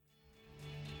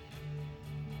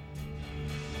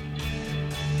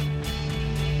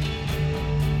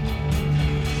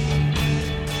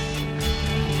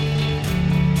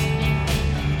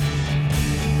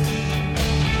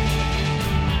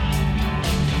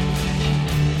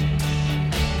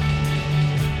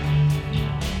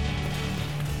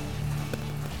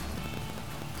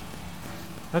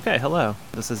Okay, hello.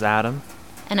 This is Adam,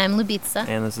 And I'm Lubitsa,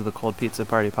 and this is the Cold Pizza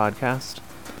Party podcast.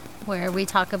 where we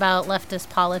talk about leftist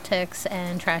politics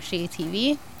and trashy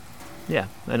TV. Yeah,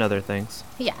 and other things.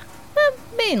 Yeah,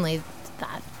 mainly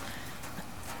that.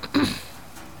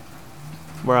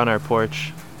 We're on our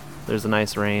porch. There's a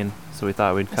nice rain, so we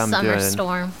thought we'd come do Summer it.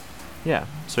 storm. Yeah,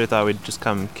 so we thought we'd just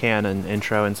come can an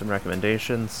intro and some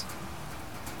recommendations.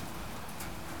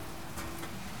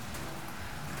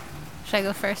 Should I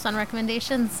go first on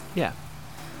recommendations? Yeah.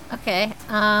 Okay.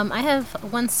 I have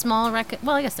one small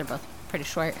well, I guess they're both pretty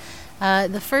short.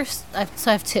 The first,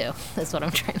 so I have two, is what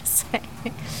I'm trying to say.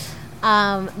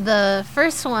 The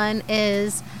first one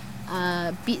is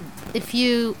if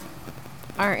you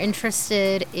are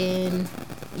interested in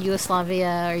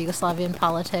Yugoslavia or Yugoslavian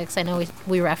politics, I know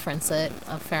we reference it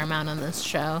a fair amount on this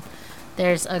show.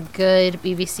 There's a good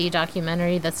BBC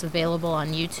documentary that's available on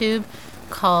YouTube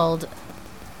called...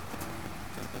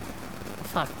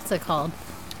 what's it called?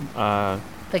 The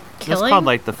Killing? It's called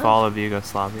like The Fall of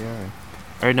Yugoslavia,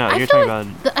 or no, you're talking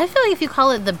about... I feel like if you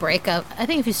call it The Breakup, I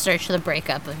think if you search The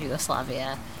Breakup of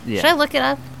Yugoslavia... Yeah. Should I look it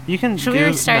up? You can Should we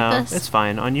restart this? It's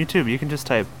fine. On YouTube, you can just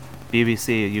type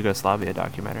BBC Yugoslavia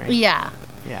documentary. Yeah.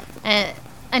 Yeah.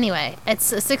 Anyway,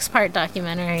 it's a 6-part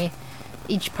documentary.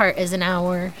 Each part is an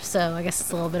hour, so I guess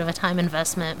it's a little bit of a time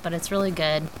investment, but it's really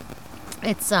good.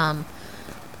 It's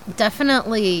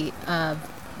definitely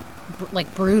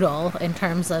brutal in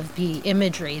terms of the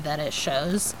imagery that it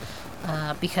shows,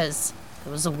 because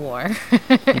it was a war.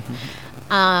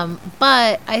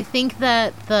 But I think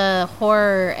that the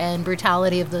horror and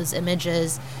brutality of those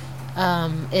images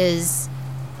is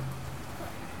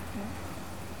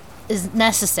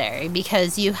necessary,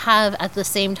 because you have at the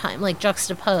same time, like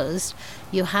juxtaposed,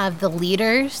 you have the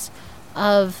leaders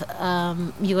of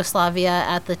Yugoslavia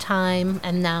at the time,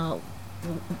 and now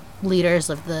leaders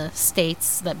of the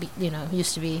states that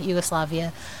used to be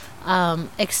Yugoslavia,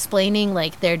 explaining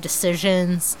like their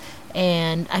decisions.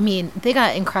 And I mean, they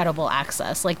got incredible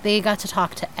access. Like, they got to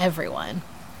talk to everyone,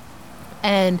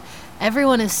 and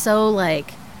everyone is so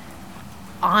like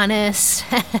honest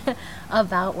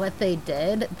about what they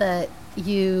did that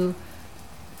you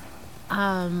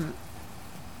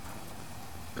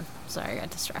sorry, I got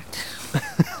distracted.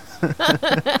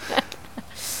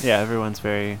 Yeah, everyone's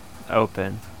very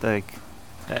open. Like,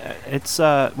 it's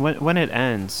when it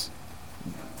ends,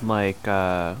 like,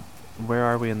 where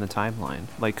are we in the timeline?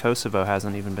 Like, Kosovo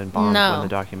hasn't even been bombed when the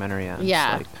documentary ends.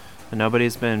 Yeah. Like,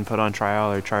 nobody's been put on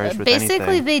trial or charged with anything.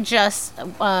 Basically, they just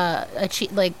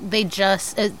achieved, like,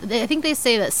 I think they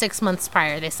say that 6 months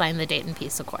prior they signed the Dayton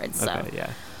Peace Accords. So. Okay,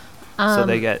 yeah. So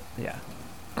they get, yeah.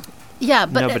 Yeah,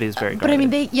 but nobody's very guarded.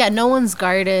 But I mean, no one's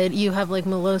guarded. You have like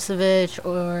Milosevic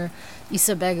or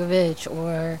Izetbegovic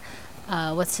or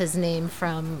what's his name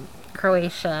from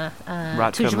Croatia?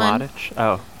 Ratko Tudjman. Mladic?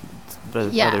 Oh,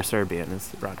 the other Serbian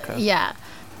is Ratko. Yeah.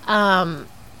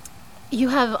 You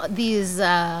have these,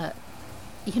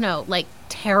 like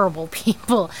terrible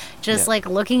people just like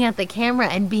looking at the camera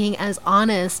and being as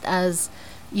honest as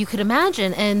you could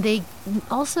imagine. And they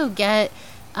also get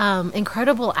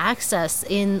incredible access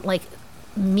in like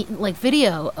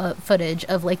video footage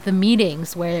of like the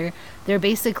meetings where they're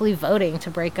basically voting to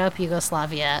break up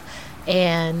Yugoslavia.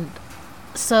 And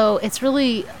so it's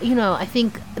really, I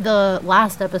think the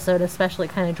last episode especially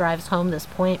kind of drives home this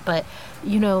point, but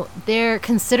they're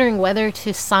considering whether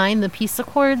to sign the peace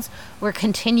accords or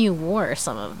continue war,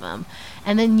 some of them.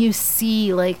 And then you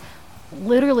see like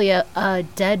literally a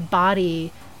dead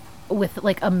body with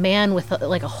like a man with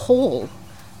like a hole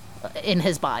in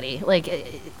his body. Like,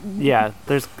 yeah,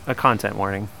 there's a content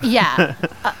warning. Yeah.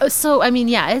 So I mean,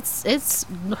 yeah, it's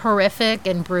horrific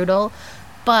and brutal,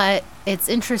 but it's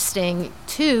interesting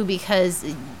too because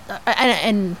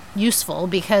and useful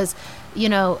because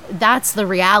that's the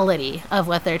reality of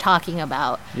what they're talking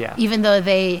about. Yeah. Even though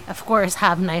they of course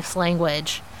have nice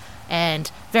language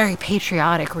and very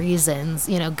patriotic reasons,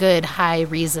 good high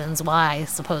reasons why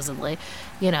supposedly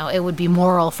it would be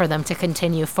moral for them to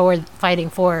continue fighting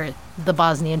for the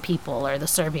Bosnian people or the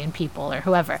Serbian people or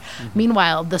whoever. Mm-hmm.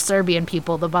 Meanwhile, the Serbian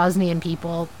people, the Bosnian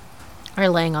people are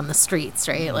laying on the streets,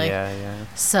 right? Like, yeah.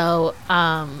 So,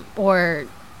 or,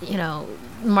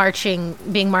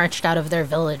 being marched out of their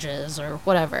villages or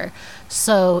whatever.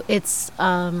 So it's,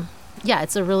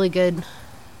 it's a really good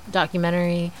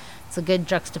documentary. It's a good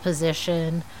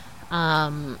juxtaposition.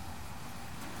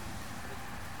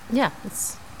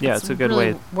 It's a good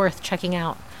really way. Worth checking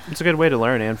out. It's a good way to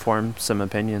learn and form some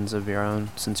opinions of your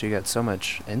own, since you get so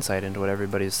much insight into what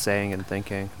everybody's saying and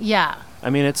thinking. Yeah.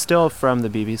 I mean, it's still from the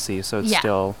BBC, so it's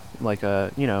still like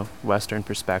a, Western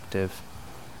perspective.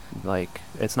 Like,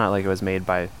 it's not like it was made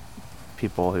by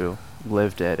people who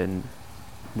lived it and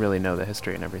really know the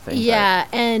history and everything. Yeah,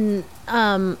 and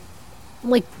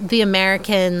like the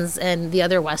Americans and the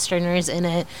other Westerners in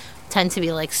it tend to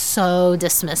be like so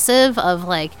dismissive of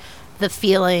like the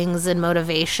feelings and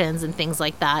motivations and things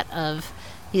like that of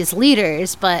these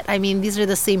leaders. But I mean, these are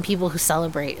the same people who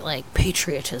celebrate like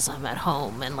patriotism at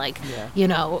home and like, you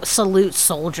know, salute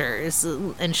soldiers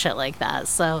and shit like that.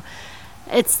 So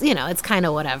it's, you know, it's kind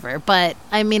of whatever. But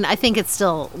I mean, I think it's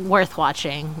still worth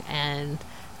watching and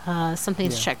something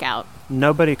to check out.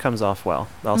 Nobody comes off well.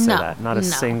 I'll say that. Not a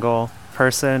single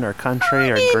person or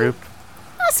country or group.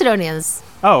 Macedonians.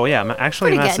 Oh, yeah.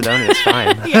 Actually, Macedonia is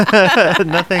fine.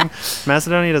 Nothing.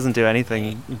 Macedonia doesn't do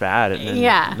anything bad.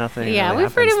 Nothing. Yeah, really we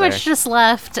pretty there. much just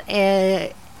left.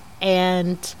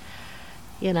 And,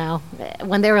 you know,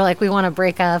 when they were like, we want to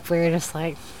break up, we were just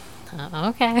like,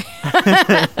 okay.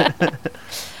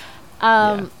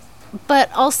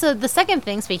 But also the second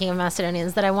thing, speaking of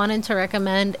Macedonians, that I wanted to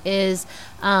recommend is,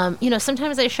 you know,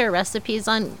 sometimes I share recipes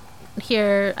on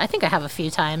here. I think I have a few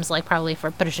times, like probably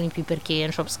for Prženi Pipirki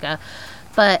and Shopska.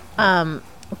 But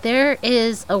there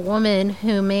is a woman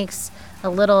who makes a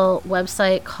little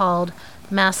website called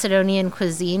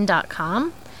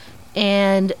MacedonianCuisine.com.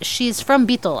 And she's from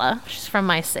Bitola. She's from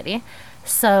my city.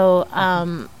 So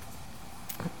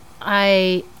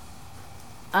I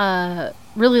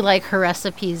really like her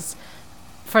recipes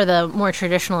for the more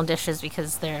traditional dishes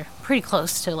because they're pretty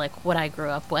close to like what I grew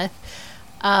up with.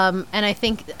 And I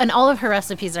think, and all of her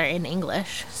recipes are in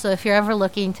English. So if you're ever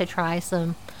looking to try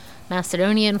some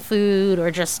Macedonian food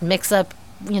or just mix up,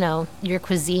 you know, your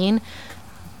cuisine,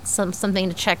 something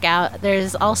to check out.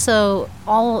 There's also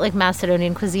all like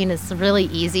Macedonian cuisine is really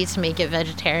easy to make it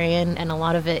vegetarian and a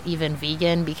lot of it even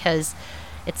vegan because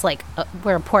it's like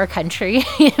we're a poor country,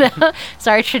 you know.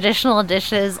 So our traditional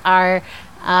dishes are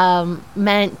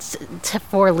meant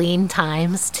for lean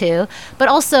times too, but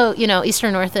also, you know,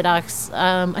 Eastern Orthodox.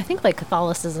 I think like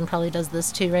Catholicism probably does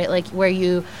this too, right? Like where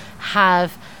you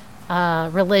have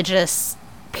religious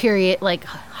period, like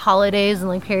holidays and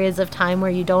like periods of time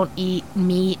where you don't eat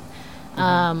meat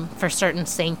for certain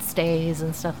saints' days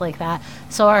and stuff like that.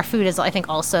 So our food is, I think,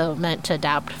 also meant to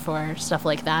adapt for stuff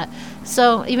like that.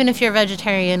 So even if you're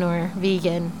vegetarian or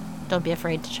vegan, don't be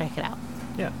afraid to check it out.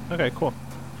 Yeah. Okay, cool.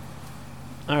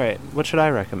 All right. What should I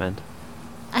recommend?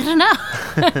 I don't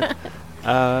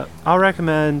know. I'll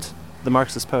recommend the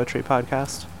Marxist Poetry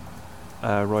podcast,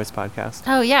 Roy's podcast.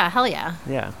 Oh, yeah. Hell yeah.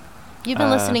 Yeah. You've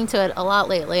been listening to it a lot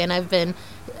lately, and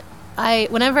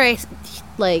whenever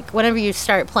you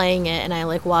start playing it and I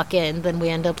like walk in, then we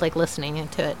end up like listening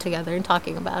to it together and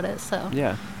talking about it. So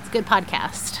yeah, it's a good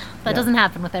podcast. That doesn't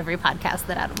happen with every podcast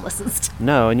that Adam listens to.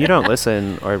 No, and you don't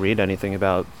listen or read anything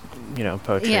about, you know,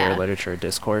 poetry or literature or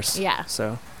discourse. Yeah.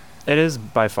 So it is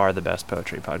by far the best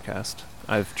poetry podcast.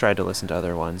 I've tried to listen to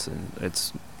other ones, and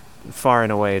it's far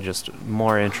and away just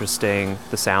more interesting.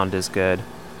 The sound is good.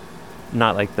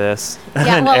 Not like this.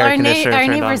 Yeah, well, our neighbor's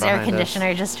neighbor's air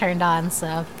conditioner just turned on,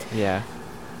 so. Yeah.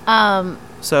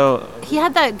 So he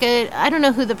had that good. I don't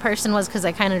know who the person was because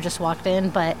I kind of just walked in,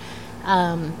 but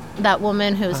that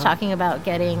woman who was talking about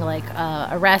getting like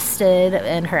arrested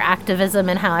and her activism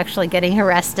and how actually getting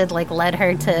arrested like led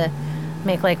her to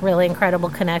make like really incredible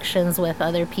connections with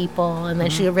other people, and then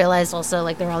she realized also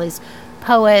like there were all these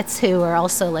poets who were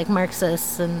also like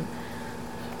Marxists and.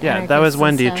 Yeah, that was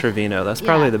Wendy Trevino. That's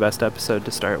probably the best episode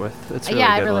to start with. It's a really good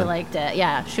I really one. liked it.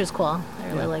 Yeah, she was cool. I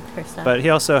really liked her stuff. But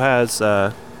he also has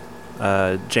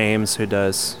James, who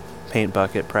does Paint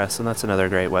Bucket Press, and that's another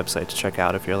great website to check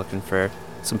out if you're looking for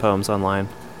some poems online.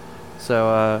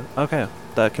 So, okay,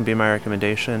 that can be my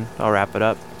recommendation. I'll wrap it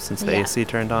up since the AC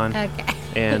turned on. Okay.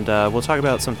 And we'll talk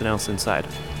about something else inside.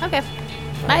 Okay.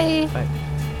 Bye. Bye.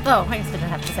 Oh, I guess I didn't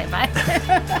have to say bye.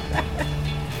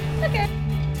 Okay.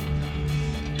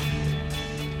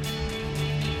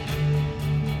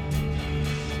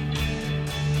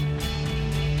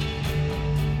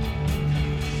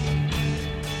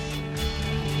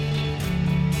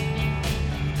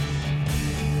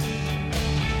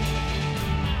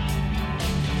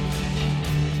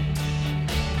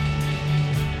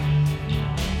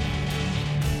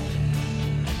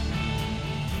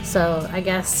 So I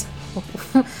guess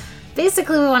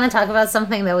basically we want to talk about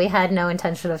something that we had no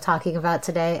intention of talking about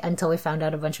today until we found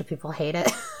out a bunch of people hate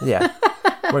it. Yeah.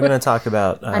 We're going to talk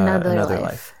about Another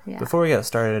Life. Yeah. Before we get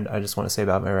started, I just want to say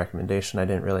about my recommendation. I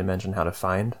didn't really mention how to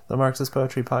find the Marxist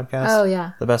Poetry podcast. Oh,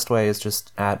 yeah. The best way is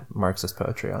just at Marxist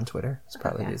Poetry on Twitter. It's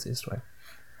probably the easiest way.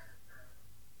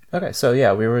 Okay, so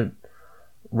yeah, we were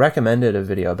recommended a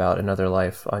video about Another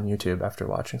Life on YouTube after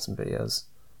watching some videos.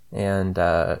 And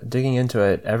digging into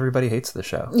it, everybody hates the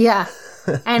show. Yeah.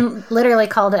 And literally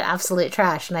called it absolute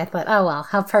trash. And I thought, oh, well,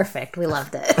 how perfect. We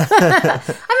loved it. I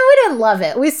mean, we didn't love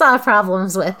it. We saw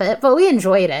problems with it, but we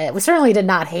enjoyed it. We certainly did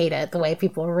not hate it the way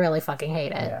people really fucking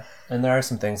hate it. Yeah. And there are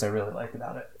some things I really like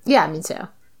about it. Yeah, me too.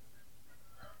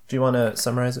 Do you want to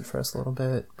summarize it for us a little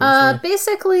bit?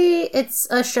 Basically, it's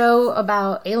a show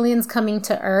about aliens coming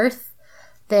to Earth.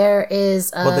 There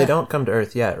is well, they don't come to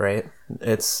Earth yet, right?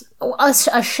 It's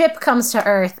a ship comes to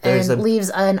Earth and leaves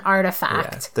an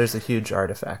artifact. Yeah, there's a huge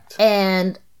artifact.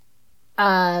 And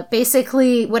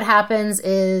basically what happens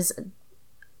is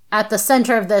at the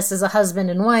center of this is a husband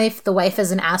and wife. The wife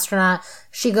is an astronaut.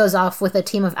 She goes off with a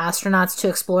team of astronauts to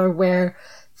explore where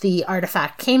the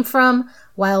artifact came from,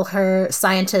 while her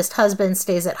scientist husband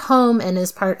stays at home and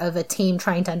is part of a team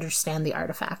trying to understand the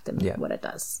artifact and what it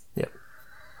does. Yeah.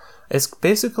 It's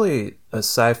basically a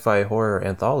sci-fi horror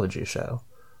anthology show.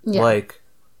 Yeah. Like,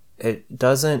 it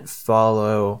doesn't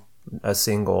follow a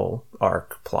single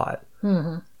arc plot,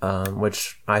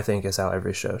 which I think is how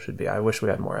every show should be. I wish we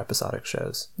had more episodic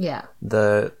shows. Yeah.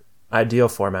 The ideal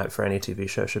format for any TV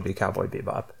show should be Cowboy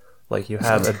Bebop. Like, you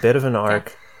have a bit of an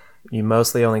arc. You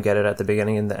mostly only get it at the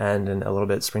beginning and the end and a little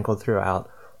bit sprinkled throughout.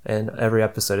 And every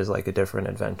episode is like a different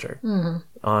adventure.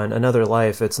 On Another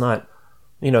Life, it's not...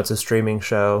 it's a streaming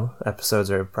show. Episodes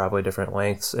are probably different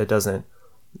lengths.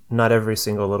 Not every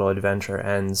single little adventure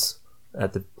ends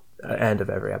at the end of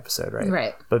every episode, right?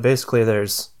 Right. But basically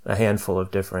there's a handful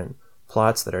of different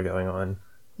plots that are going on.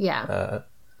 Yeah.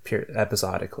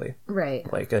 Episodically.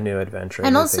 Right. Like a new adventure.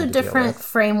 And also different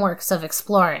frameworks of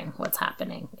exploring what's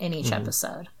happening in each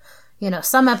episode.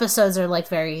 Some episodes are like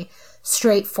very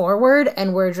straightforward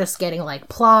and we're just getting like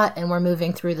plot and we're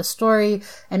moving through the story,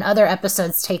 and other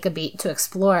episodes take a beat to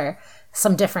explore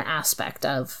some different aspect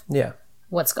of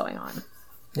what's going on.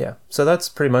 Yeah. So that's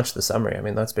pretty much the summary. I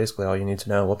mean, that's basically all you need to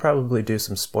know. We'll probably do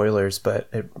some spoilers, but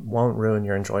it won't ruin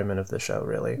your enjoyment of the show,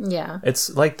 really. Yeah.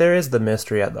 It's like there is the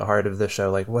mystery at the heart of the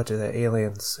show. Like, what do the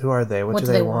aliens, who are they? What do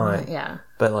they want? Yeah.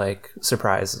 But like,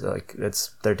 surprise, like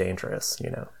they're dangerous,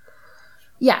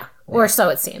 Yeah. Or so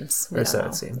it seems. Or so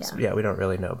it seems. Yeah, we don't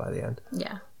really know by the end.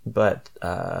 Yeah. But,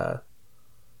 yeah.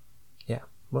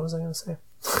 What was I going to say?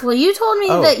 Well, you told me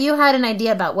that you had an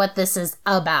idea about what this is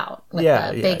about with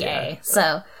the big A.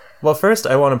 So, well, first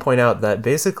I want to point out that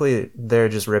basically they're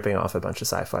just ripping off a bunch of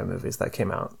sci-fi movies that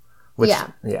came out. Which,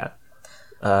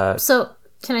 so,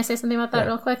 can I say something about that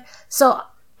real quick? So,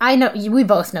 I know we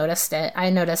both noticed it. I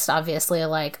noticed obviously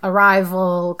like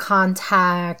Arrival,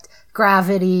 Contact,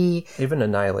 Gravity, even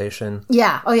Annihilation.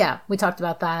 Yeah. Oh, yeah. We talked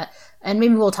about that. And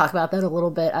maybe we'll talk about that a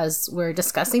little bit as we're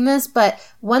discussing this. But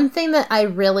one thing that I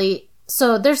really...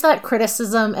 So there's that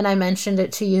criticism, and I mentioned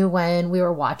it to you when we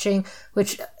were watching,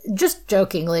 which just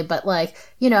jokingly, but like,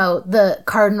 the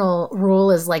cardinal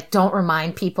rule is like, don't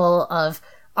remind people of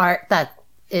art that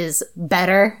is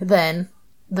better than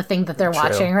the thing that they're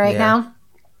watching right now.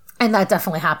 And that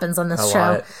definitely happens on this show.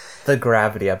 Lot. The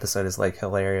Gravity episode is like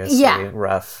hilariously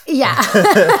rough. Yeah.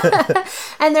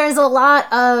 And there's a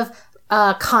lot of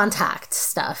Contact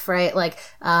stuff, right? Like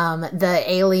the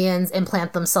aliens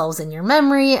implant themselves in your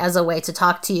memory as a way to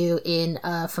talk to you in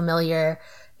a familiar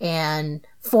and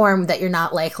form that you're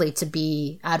not likely to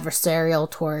be adversarial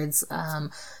towards.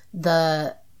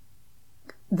 The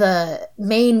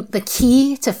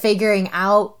key to figuring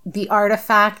out the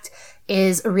artifact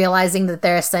is realizing that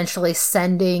they're essentially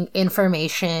sending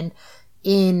information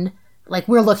in, like,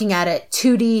 we're looking at it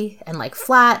 2D and like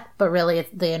flat, but really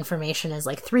the information is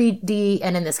like 3D.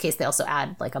 And in this case, they also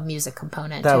add like a music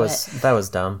component to it. That was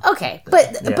dumb. Okay.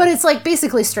 But it's like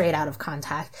basically straight out of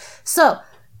Contact. So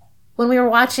when we were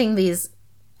watching these,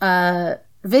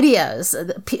 videos,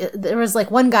 there was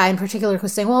like one guy in particular who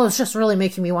was saying, well, it's just really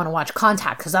making me want to watch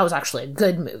Contact because that was actually a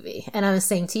good movie. And I was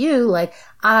saying to you, like,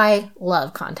 I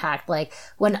love Contact. Like,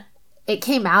 when it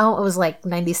came out, it was like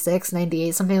 96,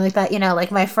 98, something like that.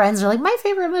 Like my friends are like, my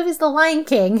favorite movie is The Lion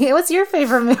King. What's your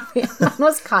favorite movie? Mine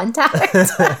was Contact.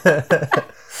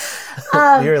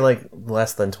 You're like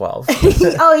less than 12.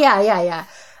 Oh, yeah.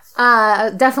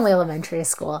 Definitely elementary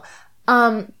school.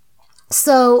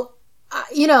 So...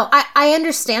 I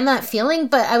understand that feeling,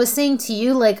 but I was saying to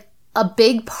you, like, a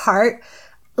big part,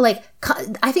 like,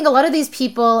 I think a lot of these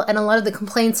people and a lot of the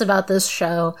complaints about this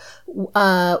show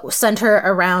center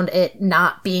around it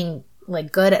not being,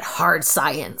 like, good at hard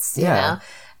science, you know?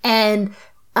 And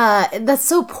that's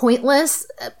so pointless.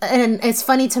 And it's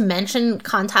funny to mention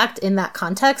Contact in that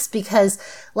context because,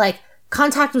 like,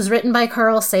 Contact was written by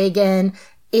Carl Sagan.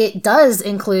 It does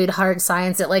include hard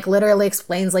science. It like literally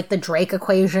explains like the Drake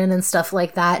equation and stuff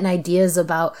like that, and ideas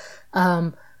about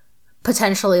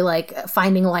potentially like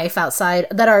finding life outside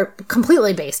that are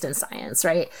completely based in science,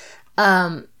 right?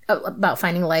 About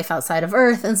finding life outside of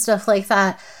Earth and stuff like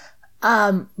that.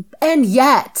 And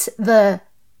yet the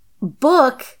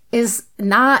book is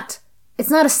not, it's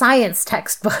not a science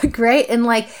textbook, right? And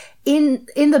like in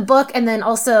the book, and then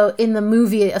also in the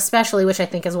movie especially, which I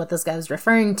think is what this guy was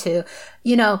referring to,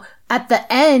 you know, at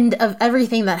the end of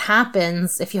everything that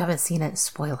happens, if you haven't seen it,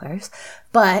 spoilers,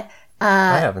 but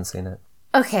I haven't seen it.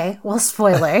 Okay, well,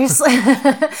 spoilers.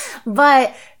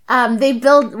 But they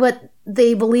build what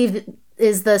they believe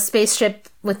is the spaceship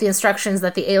with the instructions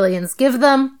that the aliens give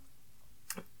them.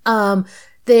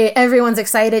 Everyone's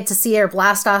excited to see her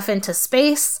blast off into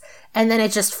space, and then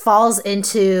it just falls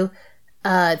into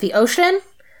the ocean,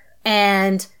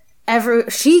 and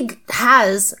she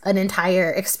has an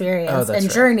entire experience and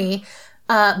journey.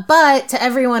 But to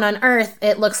everyone on Earth,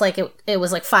 it looks like it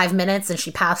was like 5 minutes and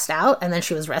she passed out and then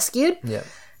she was rescued. Yeah.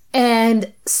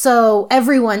 And so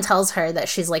everyone tells her that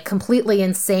she's like completely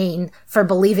insane for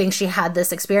believing she had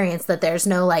this experience, that there's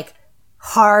no like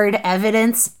hard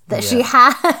evidence that she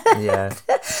had. Yeah.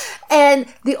 And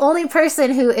the only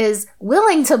person who is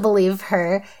willing to believe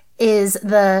her is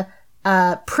the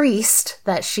priest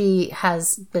that she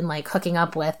has been like hooking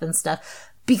up with and stuff.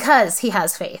 Because he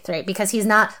has faith, right? Because he's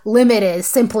not limited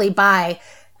simply by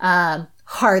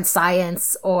hard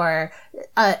science or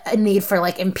a need for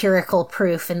like empirical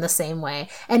proof in the same way.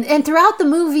 And throughout the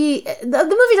movie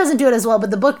doesn't do it as well, but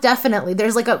the book definitely,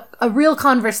 there's like a real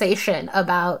conversation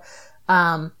about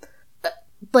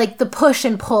like the push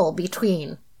and pull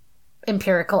between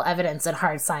empirical evidence and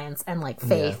hard science and like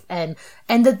faith, and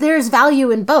that there's value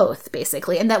in both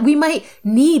basically, and that we might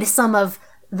need some of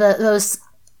those,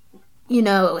 you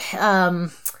know,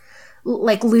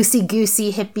 like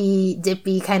loosey-goosey,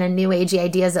 hippy-dippy kind of new agey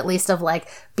ideas, at least, of like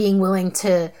being willing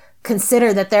to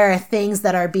consider that there are things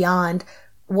that are beyond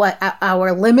what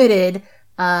our limited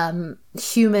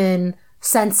human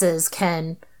senses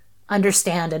can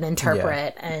understand and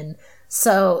interpret. And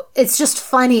so it's just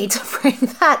funny to bring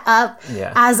that up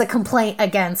as a complaint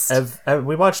against.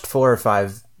 We watched 4 or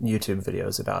 5 YouTube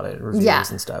videos about it, reviews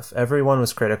and stuff. Everyone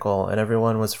was critical, and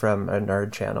everyone was from a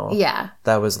nerd channel. Yeah.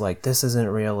 That was like, this isn't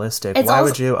realistic. Why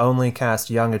would you only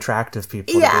cast young, attractive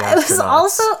people to be astronauts? It was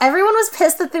also, everyone was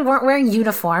pissed that they weren't wearing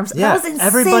uniforms. Yeah, that was insane.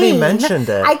 everybody mentioned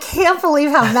it. I can't believe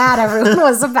how mad everyone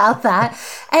was about that.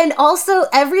 And also,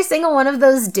 every single one of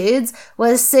those dudes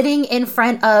was sitting in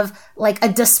front of like a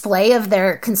display of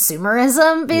their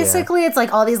consumerism, basically. It's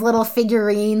like all these little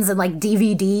figurines and like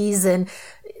DVDs and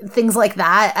things like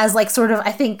that, as like sort of,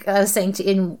 I think I was saying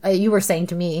you were saying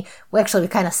to me, we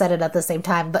kind of said it at the same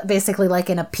time, but basically like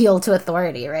an appeal to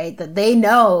authority, right? That they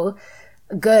know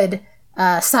good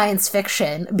science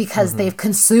fiction because they've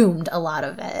consumed a lot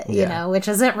of it, you know, which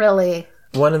isn't really...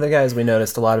 One of the guys, we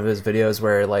noticed a lot of his videos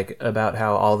were like about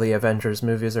how all the Avengers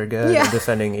movies are good and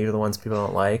defending even the ones people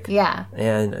don't like. Yeah.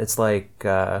 And it's like,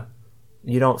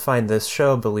 you don't find this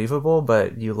show believable,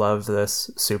 but you love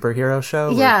this superhero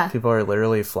show where people are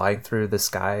literally flying through the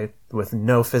sky with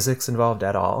no physics involved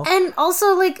at all. And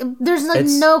also, like, there's like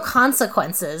no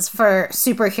consequences for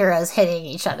superheroes hitting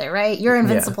each other, right? You're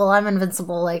invincible, I'm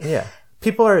invincible, like... Yeah.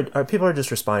 People are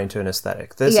just responding to an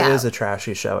aesthetic. This is a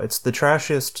trashy show. It's the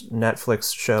trashiest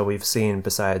Netflix show we've seen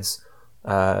besides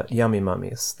Yummy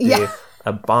Mummies, the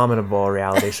abominable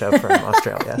reality show from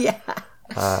Australia.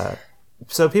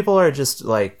 So people are just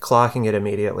like clocking it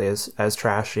immediately as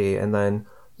trashy, and then,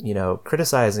 you know,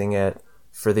 criticizing it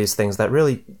for these things that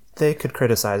really they could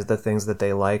criticize the things that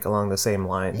they like along the same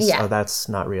lines. Oh, that's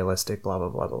not realistic, blah blah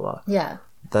blah blah blah. Yeah.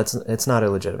 It's not a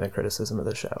legitimate criticism of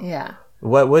the show. Yeah.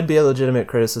 What would be a legitimate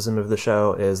criticism of the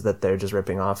show is that they're just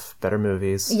ripping off better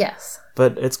movies. Yes.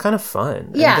 But it's kind of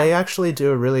fun. Yeah. And they actually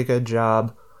do a really good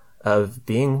job of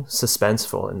being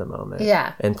suspenseful in the moment.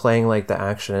 Yeah. And playing like the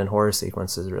action and horror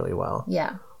sequences really well.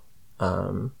 Yeah.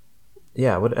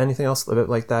 Yeah. Anything else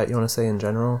like that you want to say in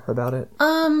general about it?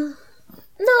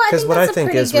 No, I because think what I that's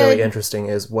think is good... really interesting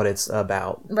is what it's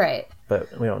about. Right.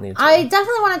 But we don't need to. I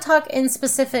definitely want to talk in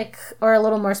specific, or a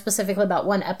little more specifically, about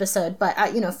one episode. But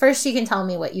first you can tell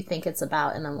me what you think it's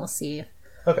about, and then we'll see.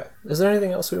 Okay. Is there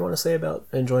anything else we want to say about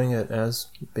enjoying it as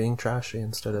being trashy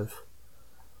instead of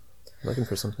looking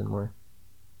for something more?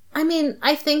 I mean,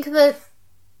 I think that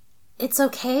it's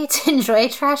okay to enjoy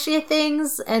trashy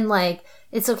things, and like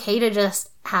it's okay to just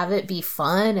have it be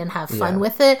fun and have fun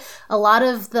with it. A lot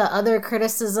of the other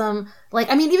criticism,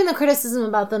 even the criticism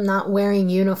about them not wearing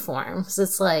uniforms,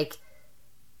 it's like,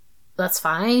 that's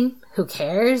fine. Who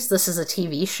cares? This is a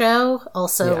TV show.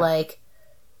 Also,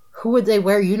 who would they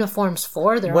wear uniforms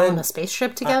for? They're all on a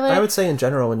spaceship together. I would say in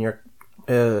general, when you're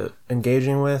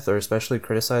engaging with, or especially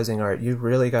criticizing art, you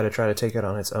really got to try to take it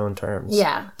on its own terms.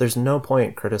 Yeah. There's no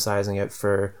point criticizing it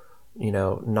for,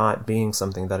 not being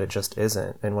something that it just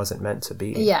isn't and wasn't meant to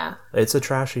be. Yeah. It's a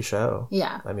trashy show.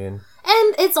 Yeah. I mean...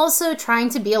 And it's also trying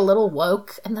to be a little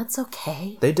woke, and that's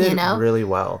okay. They did really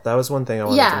well. That was one thing I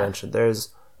wanted to mention.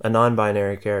 There's a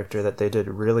non-binary character that they did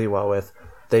really well with.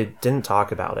 They didn't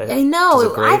talk about it. I know.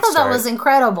 I thought that was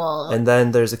incredible. And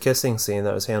then there's a kissing scene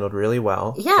that was handled really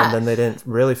well. Yeah. And then they didn't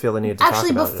really feel the need to talk about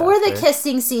it. Actually, before the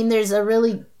kissing scene, there's a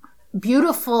really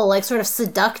beautiful, like, sort of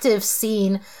seductive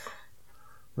scene.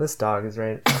 This dog is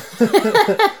right.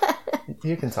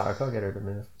 You can talk. I'll get her to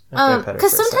move.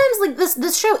 Because sometimes, like,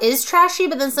 this show is trashy,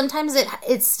 but then sometimes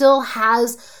it still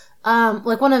has,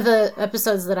 like, one of the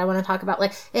episodes that I want to talk about,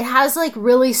 like, it has, like,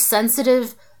 really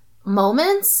sensitive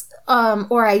moments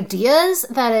or ideas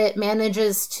that it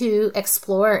manages to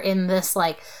explore in this,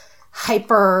 like,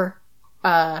 hyper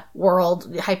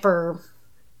world.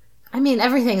 I mean,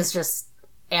 everything is just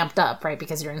amped up, right?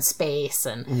 Because you're in space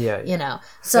and,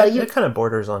 So it kind of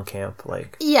borders on camp.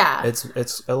 Like, yeah.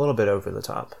 It's a little bit over the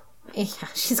top. Yeah,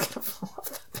 she's gonna fall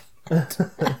off the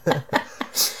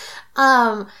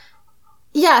bed.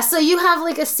 Yeah, so you have,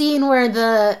 like, a scene where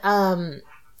the,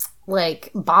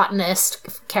 like,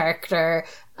 botanist character,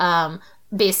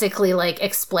 basically, like,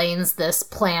 explains this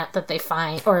plant that they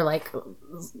find, or, like,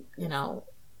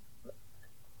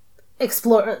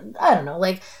 explore, I don't know,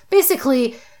 like,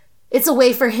 basically, it's a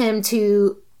way for him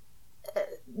to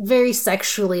very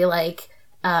sexually, like,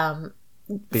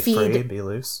 be free, be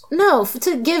loose. No,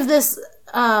 to give this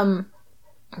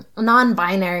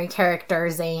non-binary character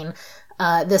Zane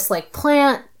this, like,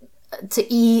 plant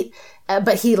to eat,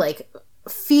 but he, like,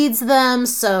 feeds them,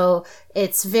 so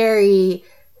it's very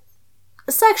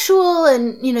sexual,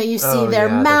 and you see their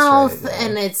mouth, right,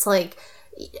 and it's like,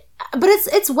 but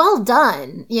it's well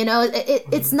done.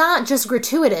 It's not just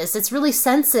gratuitous. It's really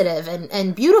sensitive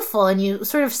and beautiful, and you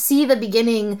sort of see the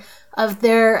beginning of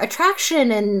their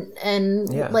attraction and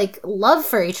like, love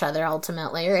for each other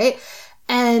ultimately, right?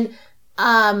 And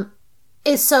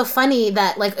it's so funny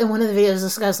that, like, in one of the videos,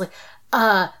 this guy's like,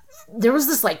 there was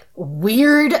this, like,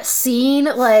 weird scene,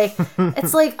 like,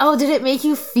 it's like, oh, did it make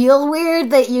you feel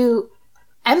weird that you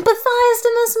empathized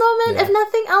in this moment, if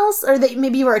nothing else, or that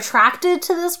maybe you were attracted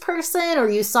to this person, or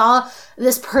you saw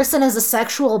this person as a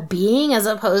sexual being as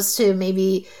opposed to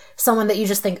maybe someone that you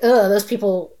just think, oh, those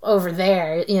people over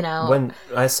there, When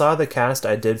I saw the cast,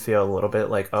 I did feel a little bit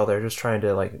like, oh, they're just trying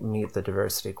to, like, meet the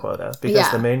diversity quota,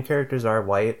 because the main characters are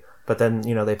white, but then,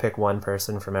 they pick one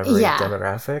person from every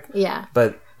demographic. Yeah.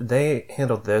 But they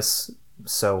handled this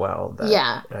so well that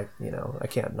I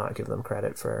can't not give them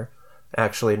credit for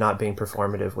actually not being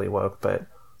performatively woke, but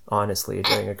honestly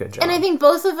doing a good job. And I think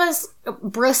both of us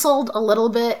bristled a little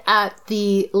bit at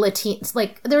the Latina,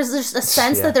 like, there's just a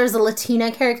sense that there's a Latina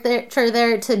character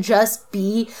there to just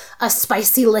be a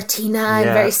spicy Latina and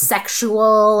very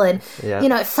sexual, and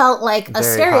it felt like a very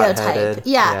stereotype.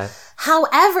 Yeah.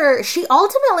 However, she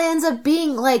ultimately ends up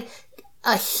being, like,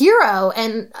 a hero,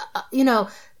 and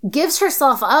gives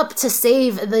herself up to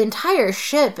save the entire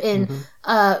ship in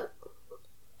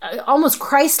almost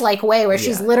Christ-like way, where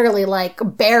she's literally, like,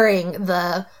 bearing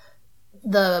the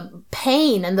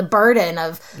pain and the burden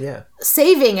of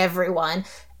saving everyone.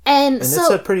 And so,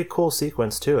 it's a pretty cool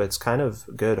sequence too. It's kind of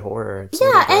good horror. It's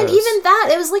and even that,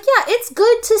 it was like, it's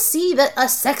good to see that a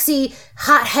sexy,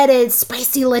 hot-headed,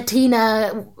 spicy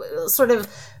Latina sort of,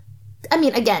 I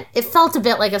mean, again, it felt a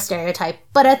bit like a stereotype,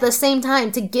 but at the same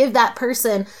time, to give that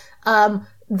person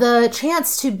the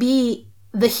chance to be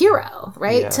the hero,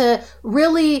 right? To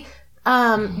really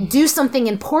do something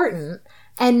important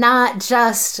and not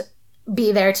just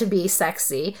be there to be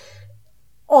sexy.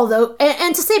 Although,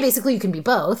 and to say basically you can be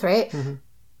both, right?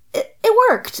 It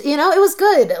worked, it was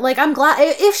good. Like, I'm glad,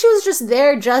 if she was just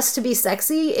there just to be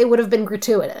sexy, it would have been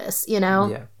gratuitous,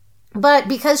 Yeah. But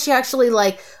because she actually,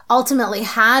 like, ultimately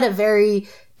had a very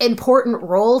important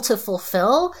role to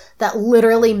fulfill that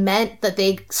literally meant that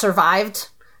they survived,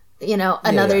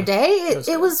 another day,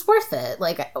 it was worth it.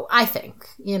 Like, I think,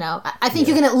 I think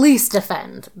you can at least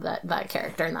defend that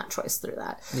character and that choice through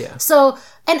that. Yeah. So,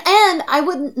 and I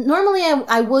would, normally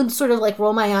I would sort of, like,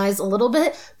 roll my eyes a little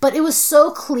bit, but it was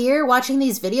so clear watching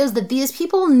these videos that these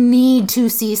people need to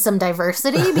see some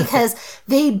diversity because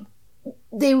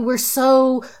they were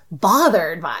so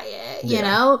bothered by it, you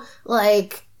know?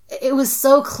 Like, it was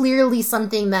so clearly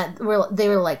something that they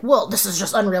were like, well, this is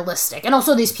just unrealistic. And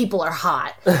also these people are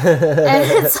hot. And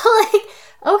it's like,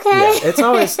 okay. Yeah,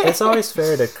 it's always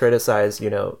fair to criticize,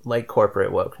 like,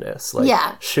 corporate wokeness. Like,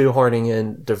 shoehorning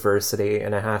in diversity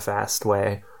in a half-assed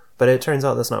way. But it turns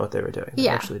out that's not what they were doing. They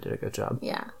Yeah. actually did a good job.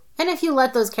 Yeah. And if you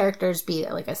let those characters be,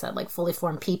 like I said, like fully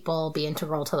formed people, be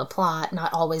integral to the plot,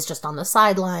 not always just on the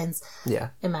sidelines, Yeah.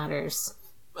 it matters.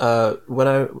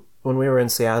 When we were in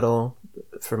Seattle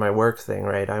for my work thing,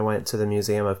 right, I went to the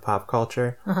Museum of Pop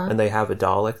Culture, and they have a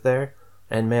Dalek there.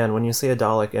 And man, when you see a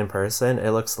Dalek in person, it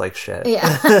looks like shit.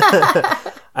 Yeah.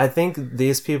 I think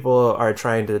these people are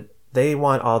they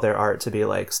want all their art to be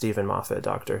like Stephen Moffat,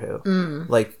 Doctor Who.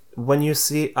 Like, when you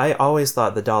see, I always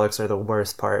thought the Daleks are the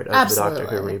worst part of the Doctor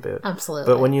Who reboot.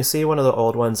 Absolutely. But when you see one of the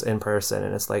old ones in person,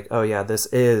 and it's like, oh yeah, this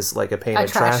is like a painted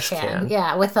trash can.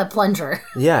 Yeah, with a plunger.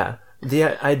 Yeah.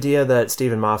 The idea that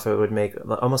Stephen Moffat would make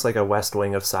almost like a West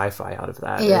Wing of sci-fi out of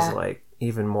that is like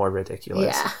even more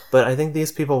ridiculous. Yeah. But I think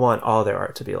these people want all their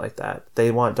art to be like that.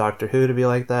 They want Doctor Who to be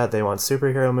like that. They want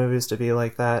superhero movies to be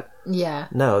like that. Yeah.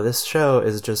 No, this show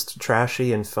is just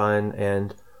trashy and fun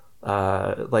and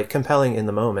like compelling in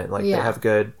the moment. Like they have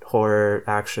good horror,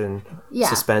 action,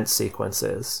 suspense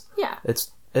sequences. Yeah.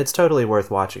 It's totally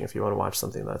worth watching if you want to watch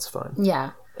something that's fun.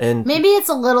 Yeah. And maybe it's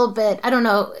a little bit, I don't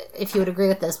know if you would agree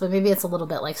with this, but maybe it's a little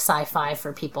bit like sci-fi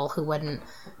for people who wouldn't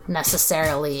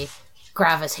necessarily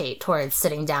gravitate towards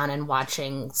sitting down and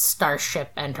watching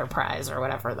Starship Enterprise or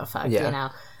whatever the fuck, you know?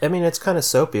 I mean, it's kind of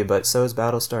soapy, but so is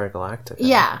Battlestar Galactica.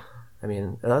 Yeah. I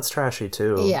mean, that's trashy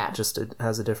too. Yeah. Just it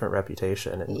has a different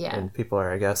reputation, and people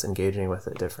are, I guess, engaging with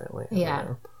it differently. Yeah.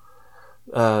 You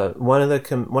know? One of the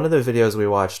videos we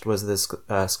watched was this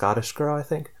Scottish girl, I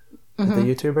think, the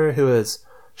YouTuber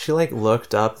she like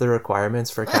looked up the requirements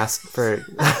for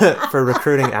for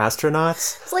recruiting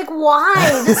astronauts. It's like, why?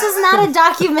 This is not a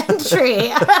documentary.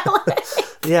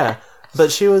 Yeah, but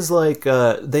she was like,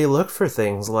 they look for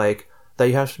things like that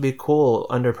you have to be cool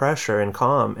under pressure and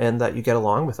calm, and that you get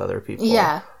along with other people.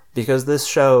 Yeah. Because this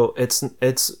show,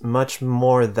 it's much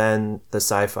more than the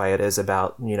sci-fi it is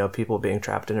about, you know, people being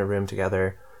trapped in a room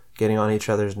together, getting on each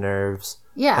other's nerves,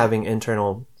 having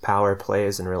internal power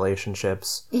plays and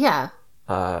relationships. Yeah.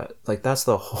 Like that's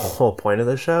the whole point of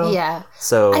the show. Yeah.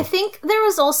 So I think there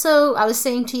was also, I was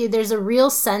saying to you, there's a real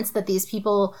sense that these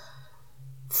people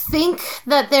think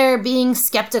that they're being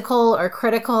skeptical or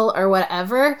critical or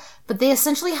whatever, but they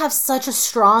essentially have such a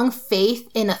strong faith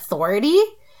in authority,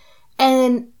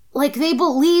 and like they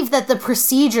believe that the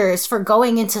procedures for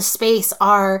going into space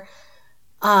are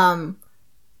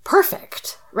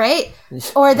perfect, right?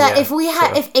 Or that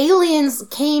if aliens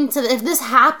came to, if this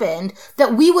happened,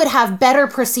 that we would have better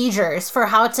procedures for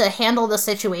how to handle the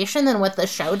situation than what the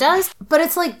show does. But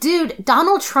it's like, dude,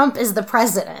 Donald Trump is the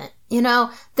president, you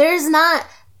know?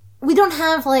 We don't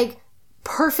have like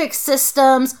perfect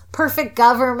systems, perfect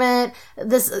government,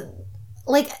 the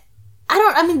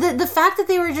fact that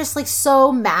they were just like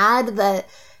so mad that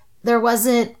there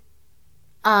wasn't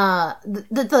that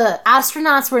the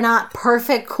astronauts were not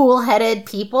perfect, cool-headed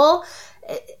people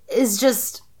is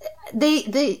just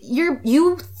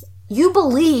you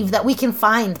believe that we can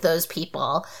find those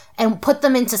people and put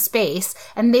them into space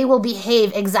and they will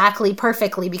behave exactly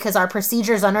perfectly because our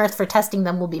procedures on Earth for testing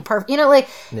them will be perfect. You know, like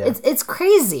it's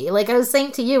crazy. Like I was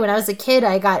saying to you, when I was a kid,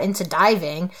 I got into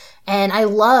diving and I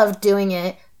loved doing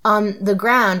it on the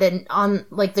ground and on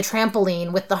like the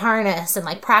trampoline with the harness and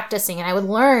like practicing, and I would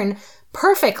learn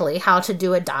perfectly how to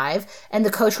do a dive, and the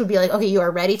coach would be like, okay, you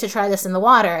are ready to try this in the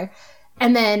water.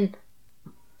 And then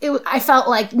I felt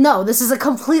like, no, this is a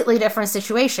completely different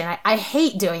situation. I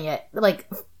hate doing it like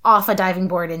off a diving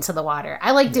board into the water.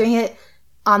 I like doing it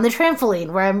on the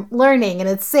trampoline where I'm learning and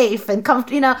it's safe and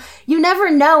comfortable. You know, you never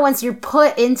know once you're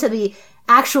put into the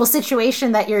actual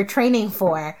situation that you're training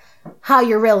for how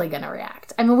you're really going to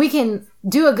react. I mean, we can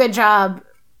do a good job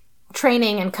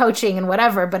training and coaching and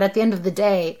whatever, but at the end of the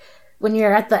day, when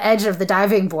you're at the edge of the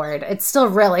diving board, it's still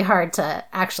really hard to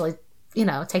actually, you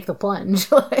know, take the plunge.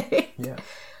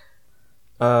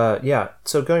 Yeah.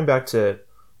 So going back to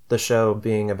the show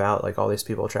being about like all these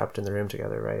people trapped in the room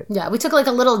together, right? Yeah, we took like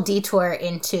a little detour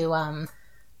into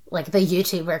like the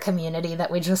YouTuber community that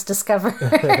we just discovered.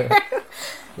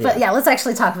 But yeah, let's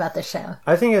actually talk about the show.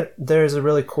 I think there's a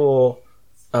really cool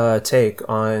take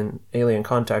on alien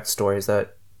contact stories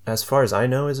that, as far as I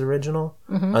know, is original.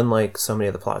 Unlike so many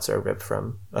of the plots are ripped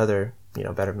from other, you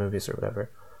know, better movies or whatever.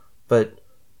 But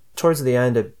towards the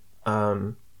end,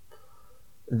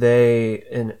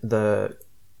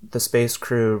 the space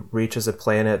crew reaches a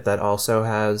planet that also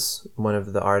has one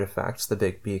of the artifacts, the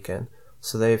big beacon.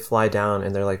 So they fly down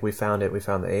and they're like, we found it, we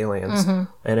found the aliens.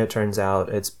 And it turns out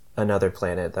it's another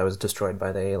planet that was destroyed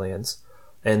by the aliens.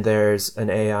 And there's an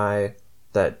AI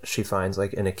that she finds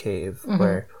like in a cave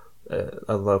where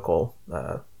a local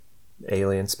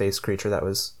alien space creature that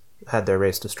had their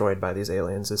race destroyed by these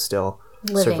aliens is still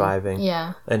surviving.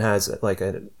 Yeah. And has like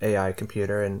an AI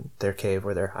computer in their cave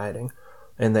where they're hiding.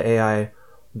 And the AI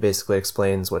basically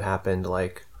explains what happened,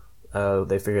 like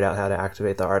they figured out how to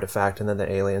activate the artifact, and then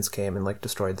the aliens came and like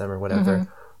destroyed them or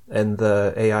whatever. And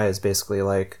the AI is basically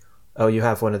like, oh, you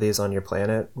have one of these on your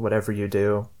planet, whatever you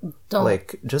do,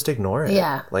 like just ignore it.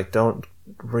 Yeah. Like don't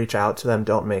reach out to them,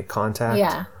 don't make contact.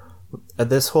 Yeah.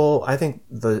 I think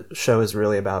the show is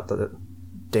really about the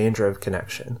danger of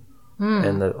connection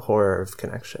and the horror of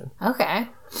connection. Okay.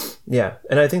 Yeah,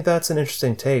 and I think that's an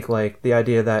interesting take, like the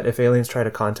idea that if aliens try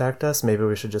to contact us, maybe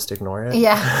we should just ignore it.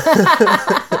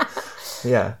 Yeah.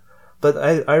 Yeah. But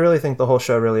I really think the whole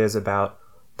show really is about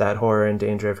that horror and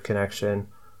danger of connection.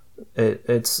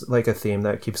 It's like a theme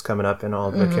that keeps coming up in all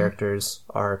of the characters'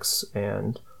 arcs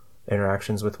and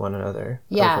interactions with one another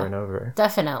over and over.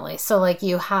 Definitely. So like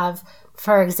you have,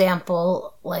 for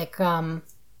example, like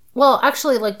well,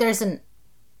 actually, like there's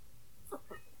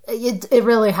it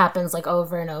really happens like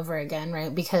over and over again,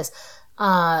 right? Because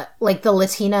like the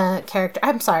Latina character,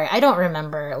 I'm sorry, I don't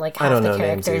remember like half the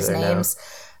characters' names.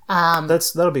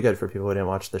 That'll be good for people who didn't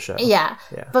watch the show. Yeah.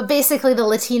 But basically the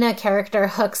Latina character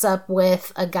hooks up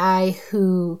with a guy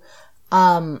who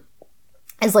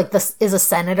is a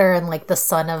senator and like the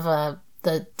son of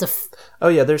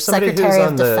there's somebody Secretary who's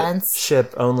on of the Defense.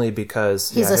 ship only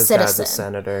because He's a his citizen. dad's a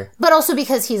senator. But also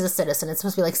because he's a citizen. It's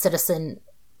supposed to be like citizen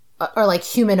or like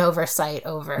human oversight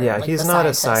over. Yeah, like, he's the not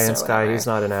a scientists or science guy. whatever. He's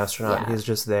not an astronaut. Yeah. He's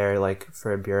just there like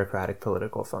for a bureaucratic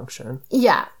political function.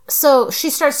 Yeah. So she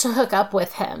starts to hook up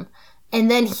with him. And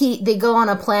then they go on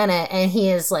a planet and he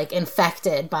is like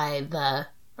infected by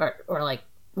or like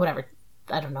whatever.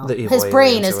 I don't know. The evil His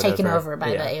brain aliens is or taken whatever. over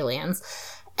by the aliens.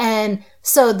 And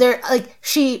so they're like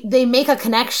they make a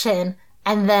connection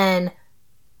and then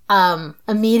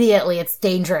immediately it's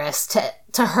dangerous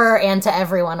to her and to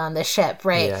everyone on the ship,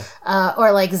 right? Yeah.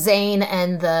 Or like Zane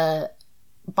and the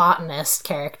botanist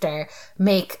character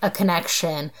make a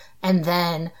connection and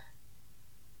then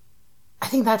I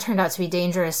think that turned out to be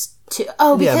dangerous too.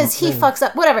 Oh, because he fucks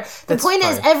up. Whatever. The point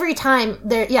is, every time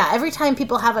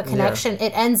people have a connection,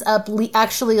 it ends up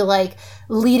actually like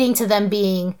leading to them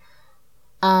being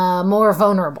more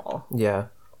vulnerable. Yeah,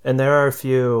 and there are a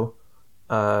few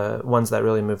ones that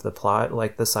really move the plot,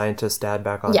 like the scientist dad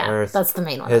back on Earth. That's the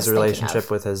main one. His relationship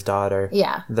with his daughter.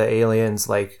 Yeah. The aliens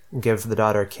like give the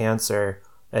daughter cancer,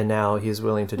 and now he's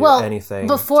willing to do anything.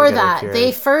 Before to get her that, cured.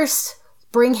 they first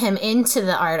bring him into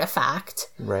the artifact.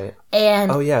 Right. And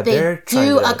they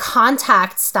do a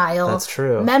contact style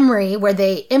memory where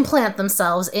they implant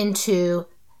themselves into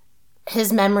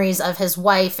his memories of his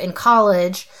wife in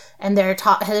college, and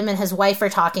him and his wife are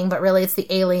talking, but really it's the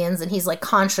aliens, and he's like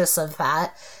conscious of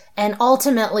that. And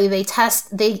ultimately they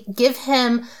give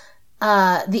him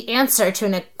the answer to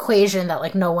an equation that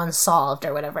like no one solved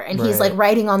or whatever, and he's like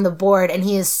writing on the board, and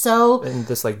he is so in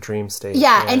this like dream state.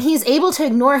 Yeah, and he's able to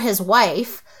ignore his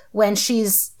wife when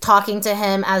she's talking to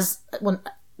him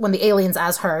when the aliens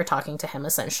as her talking to him,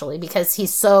 essentially, because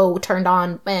he's so turned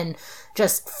on and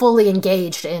just fully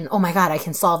engaged in, oh my god, I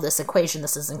can solve this equation,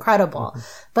 this is incredible.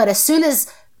 But as soon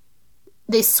as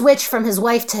they switch from his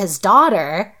wife to his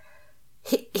daughter,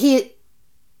 she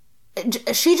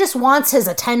just wants his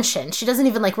attention. She doesn't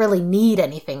even like really need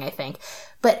anything, I think.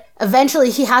 But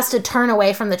eventually he has to turn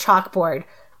away from the chalkboard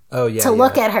to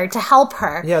look at her, to help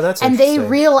her. Yeah, that's and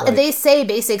interesting. they say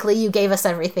basically, you gave us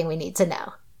everything we need to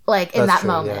know. Like in that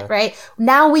moment, yeah. right?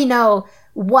 Now we know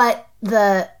what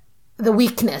the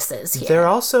weakness is here.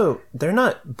 They're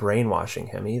not brainwashing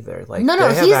him either. Like no,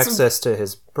 they have access to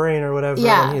his brain or whatever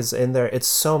when he's in there. It's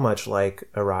so much like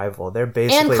Arrival. They're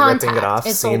basically ripping it off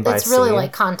scene by scene. It's really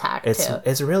like Contact too.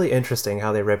 It's really interesting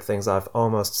how they rip things off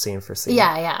almost scene for scene.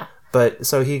 Yeah, yeah. But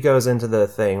so he goes into the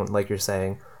thing, like you're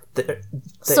saying. The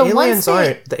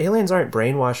aliens aren't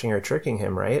brainwashing or tricking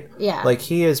him, right? Yeah. Like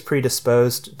he is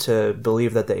predisposed to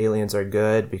believe that the aliens are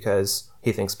good because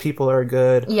he thinks people are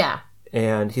good. Yeah.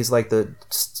 And he's like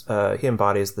he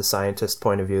embodies the scientist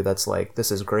point of view that's like, this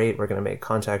is great, we're going to make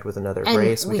contact with another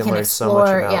race, we can learn so much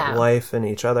about life and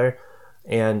each other.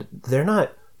 And they're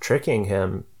not tricking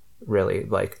him, really.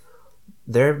 Like,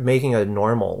 they're making a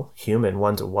normal human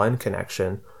one-to-one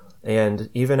connection. And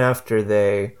even after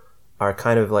they are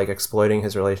kind of like exploiting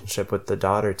his relationship with the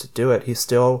daughter to do it, he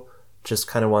still just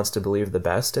kind of wants to believe the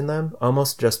best in them,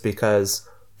 almost just because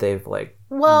they've like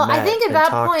I think at that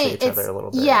point it's a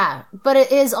little bit. Yeah, but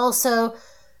it is also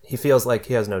he feels like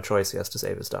he has no choice. He has to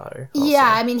save his daughter also.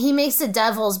 Yeah, I mean, he makes a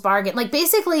devil's bargain. Like,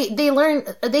 basically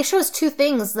they show us two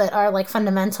things that are like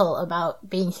fundamental about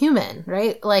being human,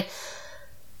 right? Like,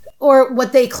 or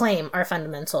what they claim are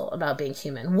fundamental about being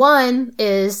human. One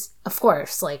is, of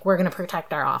course, like, we're going to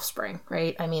protect our offspring,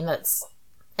 right? I mean, that's,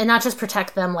 and not just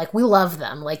protect them, like, we love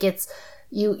them. Like, it's,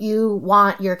 you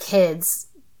want your kids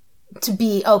to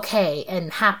be okay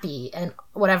and happy and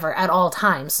whatever at all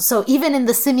times. So even in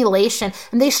the simulation,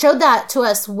 and they showed that to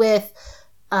us with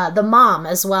the mom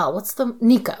as well. What's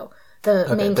Nico,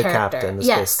 the main the character. Captain, the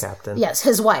space captain. Yes,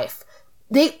 his wife.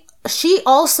 She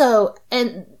also,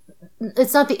 and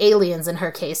it's not the aliens in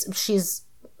her case. She's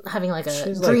having like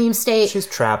a dream state. She's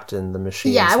trapped in the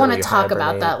machine. Yeah, I want to talk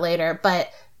about that later. But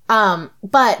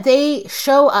they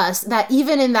show us that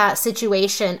even in that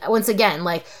situation, once again,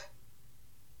 like,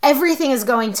 everything is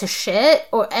going to shit,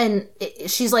 and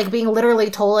she's like being literally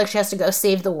told like she has to go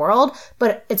save the world,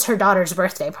 but it's her daughter's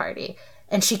birthday party,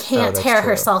 and she can't tear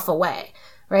herself away,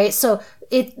 right? So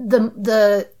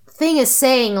the thing is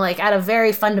saying, like, at a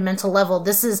very fundamental level,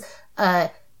 this is a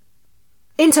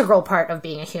integral part of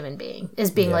being a human being,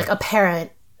 is being like a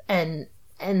parent, and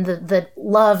the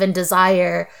love and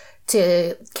desire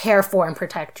to care for and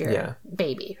protect your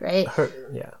baby, right?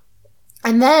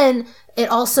 And then it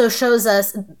also shows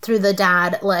us through the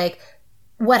dad, like,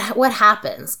 what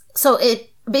happens. So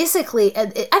it basically,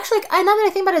 actually, now that I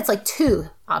think about it, it's like two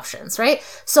options, right?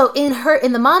 So in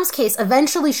the mom's case,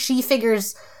 eventually she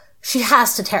figures she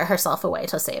has to tear herself away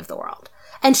to save the world.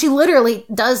 And she literally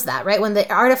does that, right? When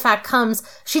the artifact comes,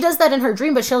 she does that in her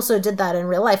dream, but she also did that in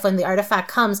real life. When the artifact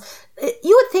comes,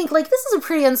 you would think, like, this is a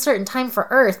pretty uncertain time for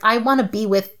Earth. I want to be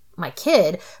with my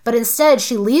kid, but instead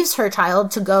she leaves her child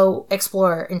to go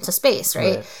explore into space,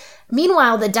 right?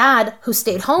 Meanwhile, the dad who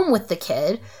stayed home with the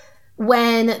kid,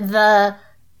 when the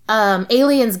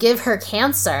aliens give her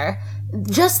cancer,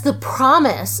 just the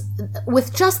promise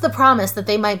that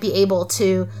they might be able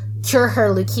to cure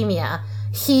her leukemia,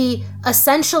 he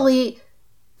essentially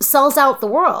sells out the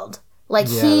world. Like,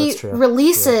 he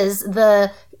releases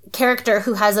the character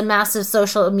who has a massive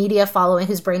social media following,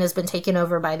 whose brain has been taken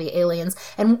over by the aliens,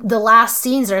 and the last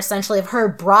scenes are essentially of her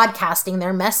broadcasting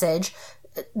their message.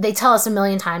 They tell us 1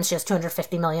 million times she has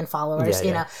 250 million followers,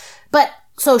 you know, but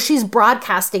so she's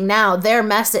broadcasting now their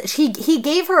message. He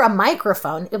gave her a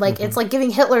microphone, like, it's like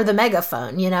giving Hitler the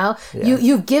megaphone, you know.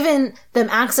 You've given them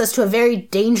access to a very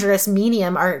dangerous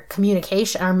medium, our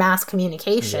communication, our mass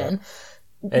communication,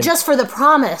 just for the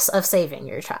promise of saving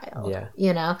your child.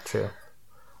 You know. True.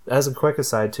 As a quick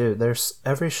aside, too, there's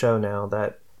every show now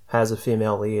that has a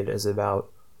female lead is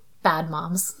about bad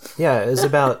moms. Yeah, is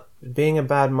about being a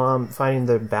bad mom, finding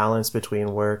the balance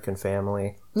between work and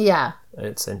family. Yeah.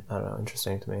 It's, I don't know,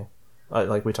 interesting to me.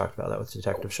 Like, we talked about that with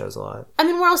detective shows a lot. I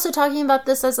mean, we're also talking about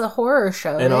this as a horror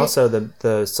show, and right? also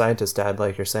the scientist dad,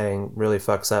 like you're saying, really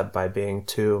fucks up by being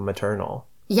too maternal.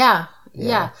 Yeah.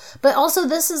 But also,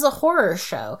 this is a horror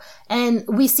show, and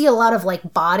we see a lot of,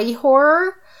 like, body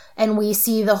horror, and we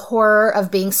see the horror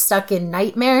of being stuck in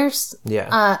nightmares.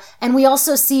 And we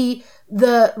also see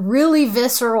the really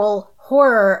visceral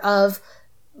horror of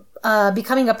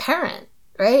becoming a parent,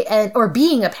 right? Or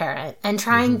being a parent and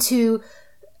trying to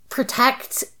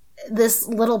protect this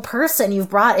little person you've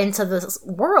brought into this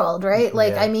world, right?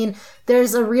 Like, I mean,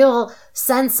 there's a real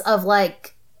sense of,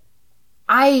 like,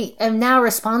 I am now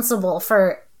responsible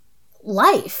for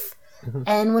life.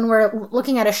 And when we're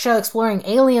looking at a show exploring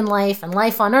alien life and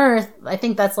life on Earth, I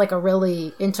think that's, like, a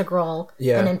really integral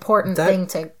and important thing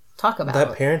to talk about.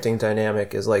 That parenting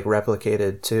dynamic is, like,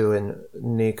 replicated, too, in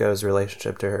Nico's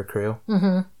relationship to her crew.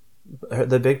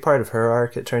 The big part of her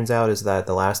arc, it turns out, is that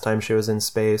the last time she was in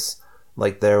space,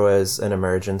 like, there was an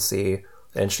emergency,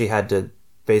 and she had to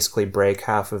basically break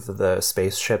half of the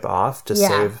spaceship off to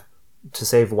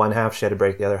save one half. She had to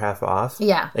break the other half off.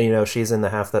 And, you know, she's in the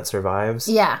half that survives.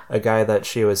 A guy that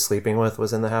she was sleeping with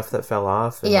was in the half that fell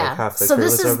off. And, like, half the crew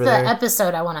was over there. So this is the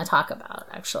episode I want to talk about,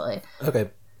 actually. Okay.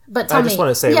 But tell I just want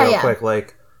to say real quick,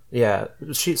 like,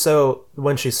 so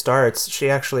when she starts, she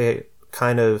actually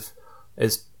kind of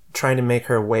is trying to make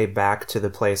her way back to the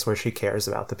place where she cares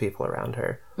about the people around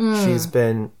her. She's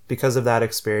been, because of that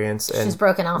experience and she's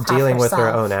broken off dealing with her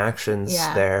own actions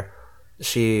there,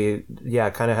 she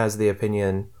kind of has the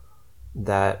opinion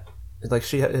that, like,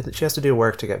 she has to do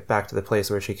work to get back to the place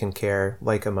where she can care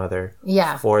like a mother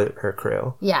for her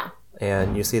crew.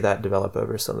 And you see that develop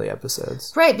over some of the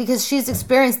episodes. Right, because she's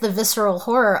experienced the visceral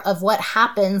horror of what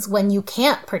happens when you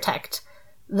can't protect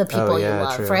the people you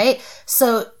love, right?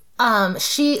 So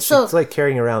she's like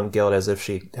carrying around guilt as if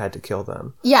she had to kill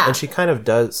them. And she kind of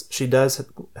does. She does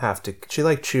have to. She,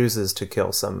 like, chooses to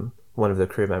kill one of the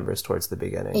crew members towards the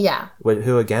beginning.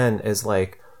 Who again is,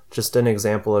 like, just an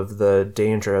example of the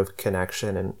danger of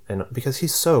connection, and because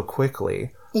he's so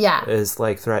quickly is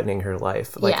like threatening her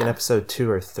life, like in episode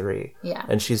 2 or 3,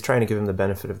 and she's trying to give him the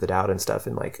benefit of the doubt and stuff,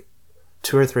 and like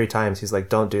 2 or 3 times he's like,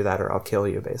 don't do that or I'll kill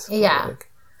you, basically. Like,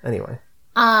 anyway,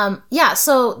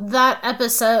 so that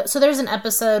episode, so there's an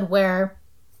episode where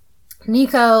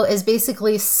Nico is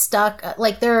basically stuck,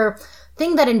 like their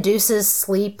thing that induces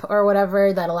sleep or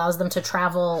whatever that allows them to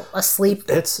travel asleep.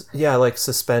 It's like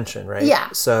suspension, right? Yeah.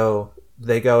 So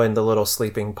they go in the little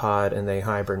sleeping pod and they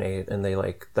hibernate, and they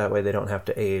like, that way they don't have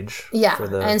to age. Yeah.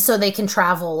 And so they can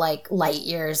travel like light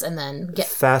years and then get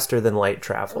faster than light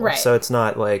travel. Right. So it's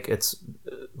not like, it's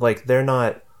like they're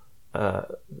not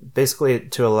basically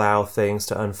to allow things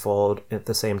to unfold at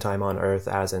the same time on Earth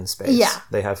as in space. Yeah.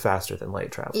 They have faster than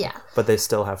light travel. Yeah. But they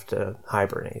still have to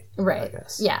hibernate. Right. I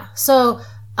guess. Yeah. So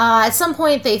at some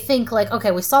point they think like,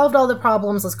 okay, we solved all the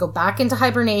problems. Let's go back into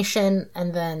hibernation.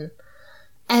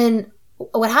 And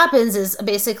what happens is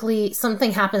basically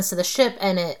something happens to the ship,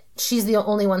 and she's the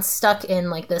only one stuck in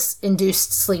like this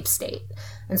induced sleep state.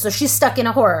 And so she's stuck in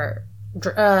a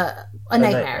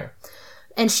nightmare.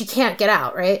 And she can't get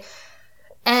out, right?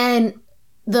 And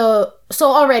so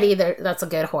already that's a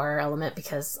good horror element,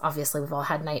 because obviously we've all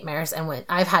had nightmares, and when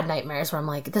I've had nightmares where I'm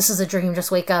like, this is a dream,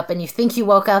 just wake up, and you think you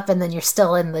woke up and then you're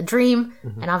still in the dream.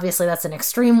 Mm-hmm. And obviously that's an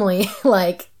extremely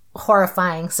like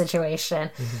horrifying situation.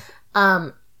 Mm-hmm.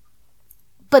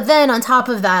 But then on top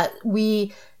of that,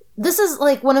 this is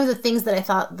like one of the things that I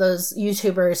thought those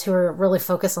YouTubers who are really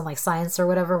focused on like science or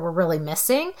whatever were really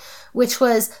missing, which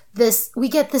was we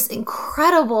get this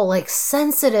incredible like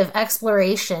sensitive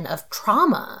exploration of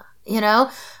trauma,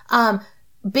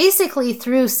 basically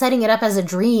through setting it up as a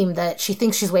dream that she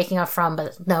thinks she's waking up from,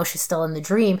 but no, she's still in the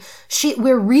dream.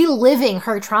 We're reliving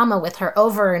her trauma with her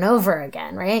over and over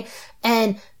again. Right.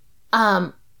 And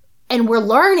we're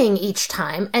learning each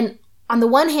time. And on the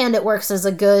one hand, it works as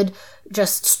a good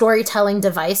just storytelling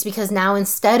device, because now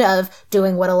instead of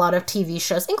doing what a lot of TV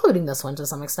shows, including this one to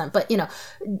some extent, but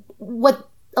what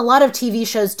a lot of TV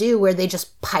shows do where they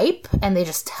just pipe and they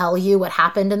just tell you what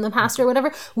happened in the past or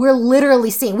whatever, we're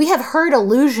literally seeing, we have heard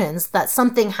allusions that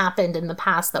something happened in the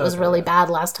past that was really bad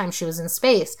last time she was in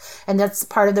space. And that's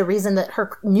part of the reason that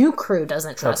her new crew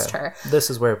doesn't trust her. This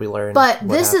is where we learn. But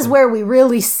this is where we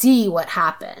really see what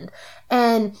happened.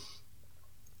 And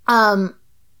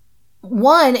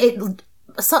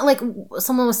like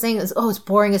someone was saying, it's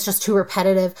boring, it's just too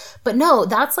repetitive. But no,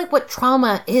 that's like what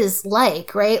trauma is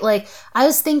like, right? Like I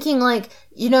was thinking like,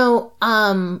 we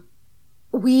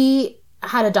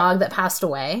had a dog that passed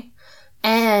away,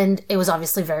 and it was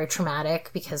obviously very traumatic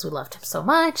because we loved him so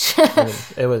much.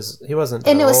 He wasn't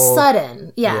and it was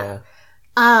sudden. Yeah.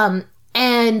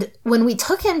 And when we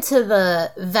took him to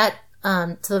the vet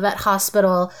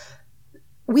hospital,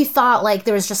 we thought like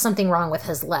there was just something wrong with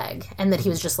his leg, and that he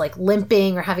was just like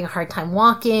limping or having a hard time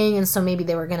walking. And so maybe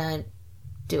they were going to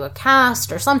do a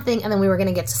cast or something, and then we were going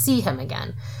to get to see him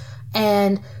again.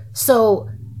 And so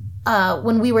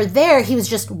when we were there, he was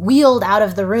just wheeled out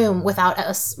of the room without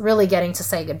us really getting to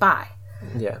say goodbye.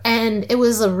 Yeah. And it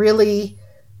was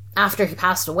after he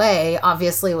passed away,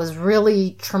 obviously it was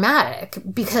really traumatic,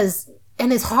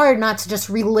 and it's hard not to just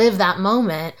relive that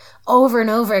moment over and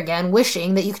over again,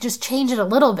 wishing that you could just change it a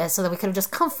little bit so that we could have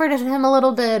just comforted him a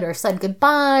little bit or said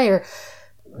goodbye, or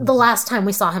the last time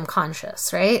we saw him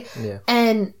conscious, right? Yeah.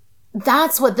 And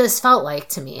that's what this felt like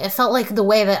to me. It felt like the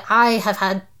way that I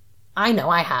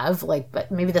have, like, but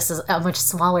maybe this is a much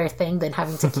smaller thing than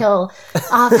having to kill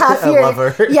off half your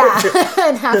lover.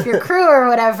 and half your crew or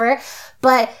whatever.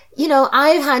 But,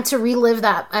 I've had to relive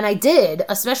that, and I did,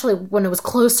 especially when it was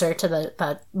closer to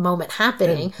that moment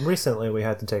happening. And recently, we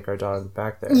had to take our dog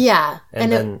back there. Yeah,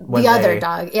 and then the other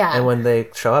dog, yeah. And when they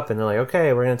show up and they're like,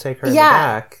 okay, we're going to take her in the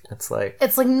back, it's like,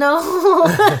 no.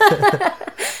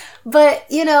 But,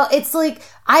 it's like,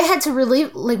 I had to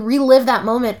relive that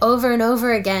moment over and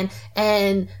over again,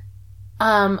 and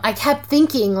I kept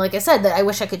thinking, like I said, that I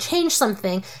wish I could change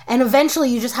something, and eventually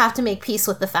you just have to make peace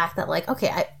with the fact that, like,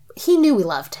 okay, he knew we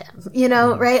loved him,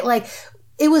 right? Like,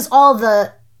 it was all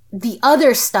the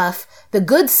other stuff, the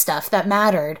good stuff that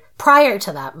mattered prior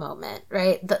to that moment,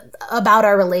 right? About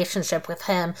our relationship with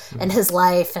him and his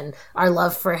life and our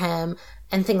love for him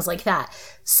and things like that.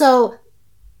 So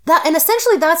and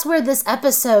essentially that's where this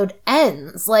episode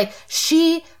ends. Like,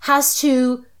 she has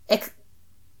to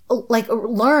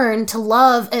learn to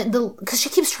love, because she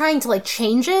keeps trying to like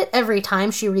change it every time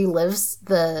she relives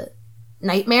the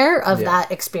nightmare of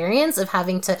that experience of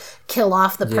having to kill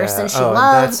off the person she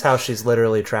loved. That's how she's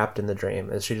literally trapped in the dream,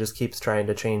 is she just keeps trying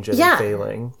to change it and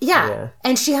failing. Yeah.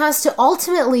 And she has to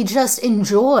ultimately just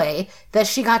enjoy that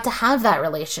she got to have that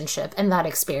relationship and that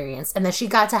experience, and that she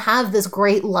got to have this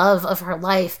great love of her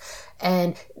life,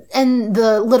 and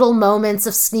the little moments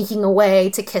of sneaking away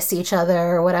to kiss each other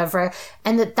or whatever,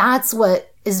 and that's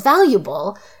what is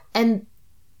valuable. And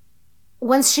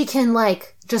once she can,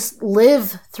 like, just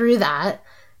live through that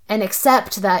and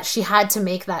accept that she had to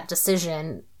make that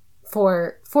decision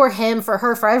for him, for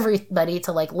her, for everybody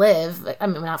to, like, live. I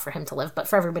mean, not for him to live, but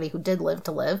for everybody who did live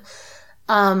to live.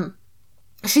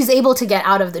 She's able to get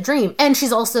out of the dream. And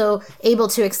she's also able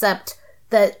to accept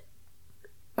that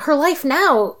her life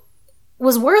now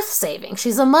was worth saving.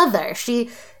 She's a mother.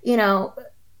 She, you know,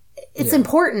 it's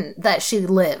important that she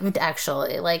lived,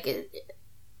 actually. Like,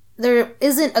 there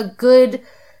isn't a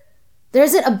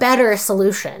better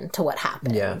solution to what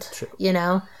happened. Yeah, you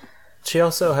know? She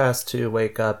also has to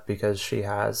wake up because she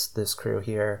has this crew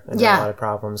here and there are a lot of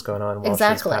problems going on while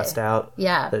she's passed out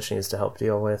that she needs to help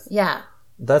deal with. Yeah.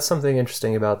 That's something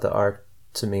interesting about the arc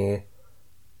to me.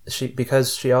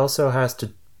 Because she also has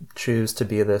to choose to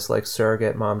be this, like,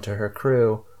 surrogate mom to her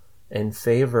crew in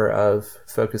favor of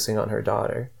focusing on her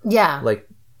daughter. Yeah. Like,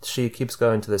 she keeps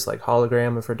going to this, like,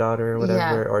 hologram of her daughter or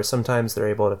whatever, or sometimes they're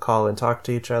able to call and talk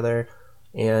to each other,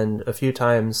 and a few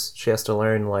times she has to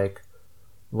learn, like,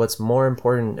 what's more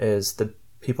important is the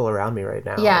people around me right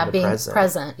now. Yeah, in the being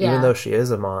present. Yeah. Even though she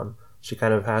is a mom, she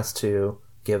kind of has to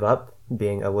give up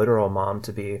being a literal mom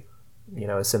to be, you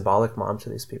know, a symbolic mom to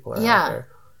these people around her,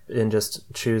 and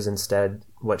just choose instead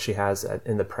what she has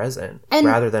in the present,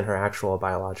 rather than her actual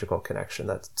biological connection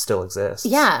that still exists.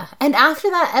 Yeah. And after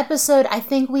that episode, I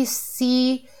think we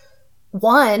see,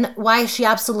 one, why she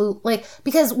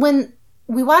because when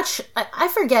we watch, I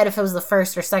forget if it was the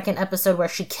first or second episode where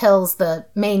she kills the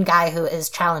main guy who is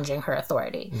challenging her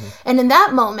authority. Mm-hmm. And in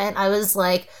that moment, I was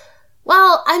like,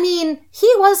 well, I mean,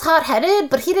 he was hot-headed,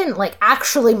 but he didn't, like,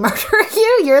 actually murder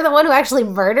you. You're the one who actually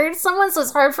murdered someone. So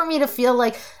it's hard for me to feel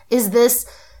like, is this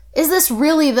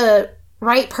really the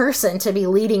right person to be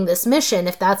leading this mission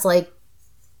if that's, like,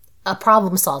 a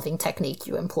problem-solving technique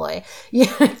you employ?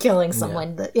 Killing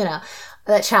someone that, you know,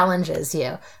 that challenges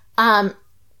you.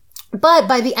 But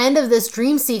by the end of this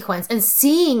dream sequence and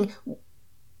seeing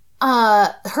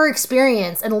her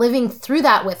experience and living through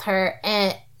that with her,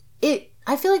 and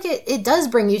I feel like it does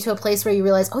bring you to a place where you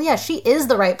realize, oh yeah, she is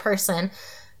the right person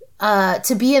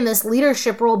to be in this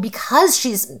leadership role because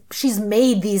she's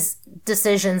made these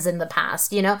decisions in the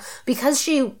past, you know, because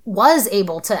she was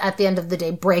able to, at the end of the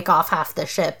day, break off half the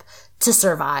ship to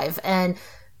survive. And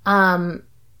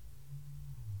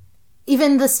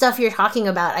even the stuff you're talking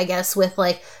about, I guess, with,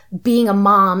 like, being a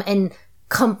mom and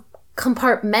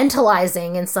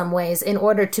compartmentalizing in some ways in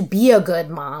order to be a good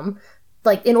mom,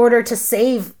 like, in order to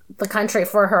save the country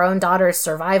for her own daughter's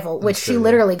survival, which she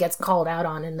literally gets called out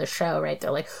on in the show, right? They're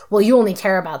like, well, you only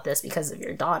care about this because of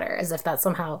your daughter, as if that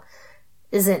somehow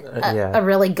isn't a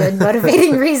really good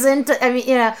motivating reason to, I mean,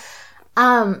 you know,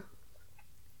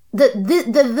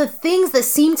 the things that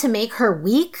seem to make her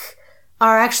weak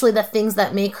are actually the things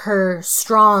that make her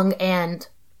strong and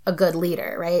a good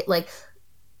leader, right? Like,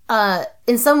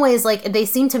 in some ways, like, they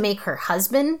seem to make her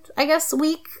husband, I guess,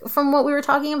 weak from what we were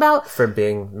talking about. For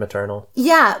being maternal.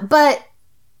 Yeah, but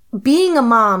being a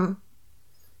mom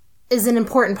is an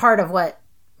important part of what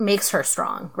makes her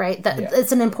strong, right?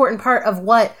 It's an important part of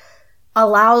what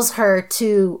allows her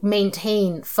to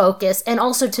maintain focus and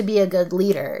also to be a good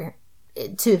leader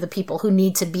to the people who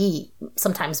need to be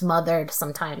sometimes mothered,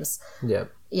 sometimes... Yeah.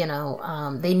 You know,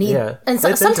 they need... Yeah. And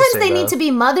sometimes they need to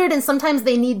be mothered, and sometimes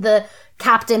they need the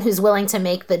captain who's willing to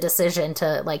make the decision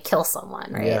to, like, kill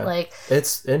someone, right? Yeah. Like,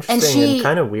 it's interesting and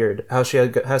kind of weird how she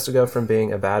has to go from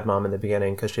being a bad mom in the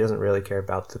beginning because she doesn't really care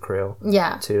about the crew,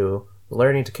 to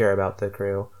learning to care about the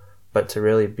crew, but to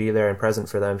really be there and present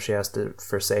for them, she has to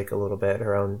forsake a little bit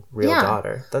her own real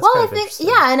daughter. That's kind of interesting.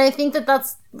 Yeah, and I think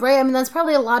that's right. I mean, that's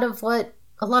probably a lot of what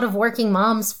a lot of working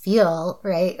moms feel,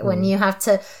 right? When you have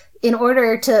to, in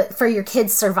order for your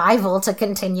kids' survival to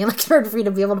continue, like, in order for you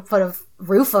to be able to put a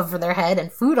roof over their head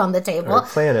and food on the table. Or a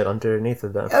planet underneath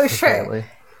of them. Oh, sure. Apparently.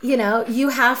 You know, you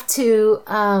have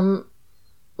to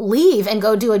leave and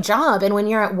go do a job. And when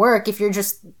you're at work, if you're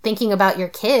just thinking about your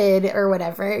kid or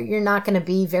whatever, you're not going to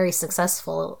be very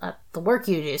successful at the work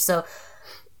you do. So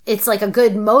it's like a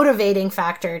good motivating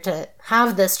factor to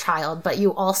have this child, but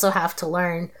you also have to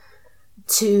learn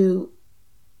to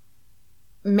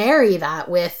marry that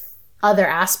with other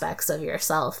aspects of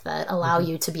yourself that allow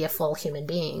you to be a full human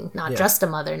being, not just a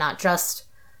mother, not just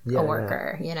a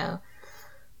worker, you know?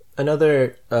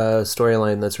 Another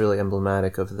storyline that's really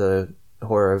emblematic of the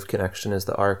horror of connection is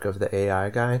the arc of the AI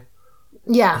guy.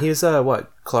 Yeah. He's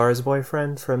Clara's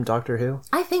boyfriend from Doctor Who?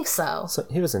 I think so.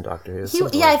 He was in Doctor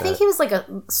Who. I think he was like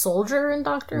a soldier in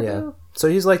Doctor Who. So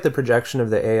he's like the projection of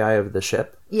the AI of the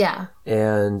ship. Yeah.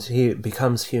 And he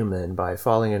becomes human by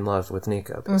falling in love with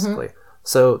Nico, basically.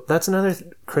 So that's another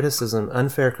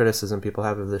unfair criticism people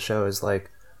have of the show is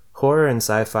like horror and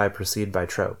sci-fi proceed by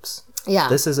tropes. Yeah.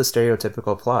 This is a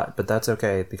stereotypical plot, but that's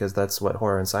okay because that's what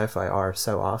horror and sci-fi are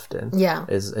so often. Yeah.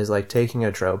 Is like taking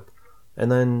a trope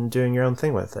and then doing your own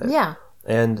thing with it. Yeah.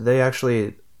 And they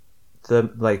actually the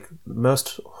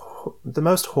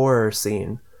most horror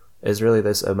scene is really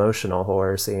this emotional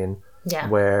horror scene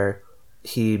where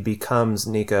he becomes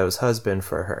Nico's husband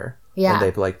for her. Yeah. And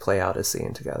they like play out a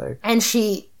scene together. And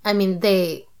she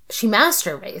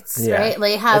masturbates, right?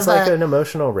 They have it's like an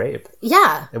emotional rape.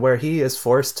 Yeah. Where he is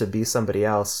forced to be somebody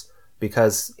else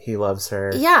because he loves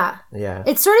her. Yeah. Yeah.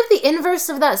 It's sort of the inverse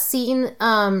of that scene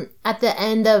at the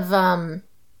end of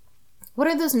what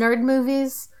are those nerd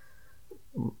movies?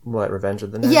 What, Revenge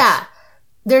of the Nerds? Yeah.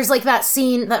 There's like that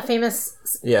scene, that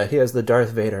famous... Yeah, he has the Darth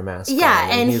Vader mask. Yeah,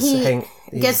 and he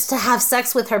gets to have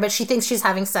sex with her, but she thinks she's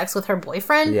having sex with her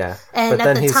boyfriend. Yeah, and but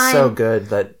then he's so good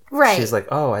that she's like,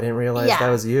 oh, I didn't realize that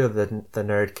was you, the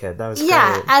nerd kid. That was great.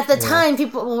 Yeah, at the time,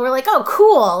 people were like, oh,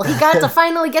 cool. He got to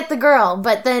finally get the girl.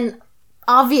 But then,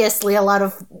 obviously, a lot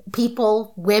of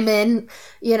people, women,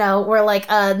 were like,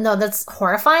 no, that's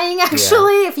horrifying,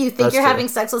 actually, if you think you're having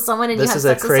sex with someone and you have sex with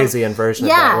someone. This is a crazy inversion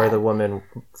of that, where the woman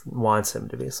wants him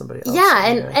to be somebody else.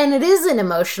 Yeah, and it is an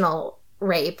emotional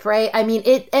rape, right? I mean,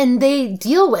 and they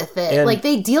deal with it. And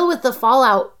they deal with the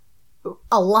fallout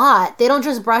a lot. They don't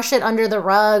just brush it under the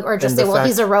rug or just say, well,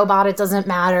 he's a robot, it doesn't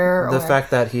matter. The fact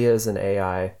that he is an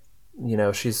AI,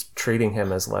 she's treating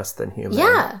him as less than human.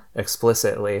 Yeah.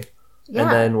 Explicitly. Yeah.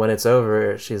 And then when it's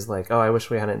over, she's like, oh, I wish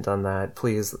we hadn't done that.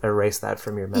 Please erase that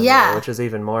from your memory. Yeah. Which is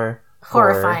even more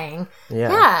horrifying.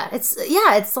 Yeah. Yeah.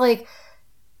 It's like...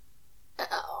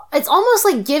 It's almost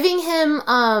like giving him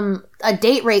a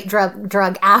date rape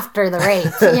drug after the rape,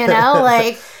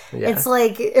 It's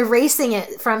like erasing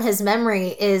it from his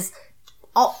memory is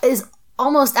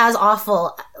almost as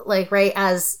awful,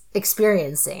 as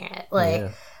experiencing it.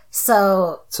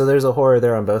 So there's a horror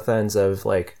there on both ends of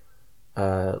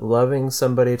loving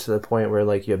somebody to the point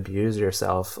where you abuse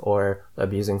yourself or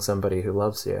abusing somebody who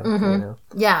loves you.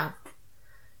 Yeah,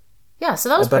 so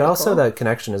that was but pretty also cool. That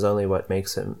connection is only what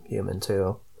makes him human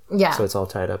too. Yeah. So it's all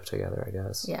tied up together, I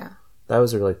guess. Yeah. I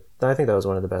think that was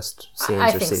one of the best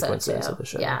scenes or sequences of the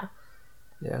show. Yeah.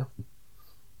 Yeah.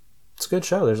 It's a good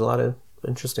show. There's a lot of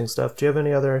interesting stuff. Do you have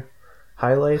any other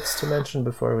highlights to mention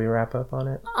before we wrap up on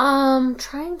it?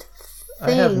 Trying to think.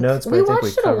 I have notes, but we I think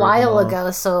watched it a while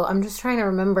ago, so I'm just trying to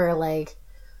remember,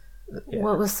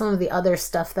 what was some of the other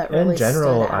stuff that really stood out. In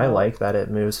general, I like that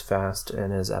it moves fast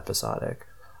and is episodic.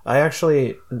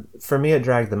 For me, it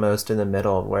dragged the most in the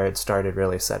middle where it started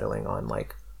really settling on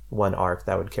one arc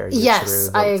that would carry you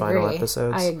through the final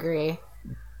episodes. I agree.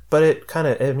 But it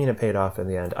paid off in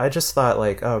the end. I just thought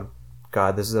oh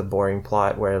God, this is a boring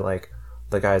plot where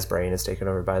the guy's brain is taken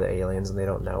over by the aliens and they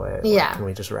don't know it. Yeah. Can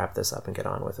we just wrap this up and get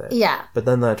on with it? Yeah. But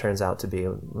then that turns out to be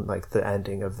the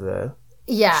ending of the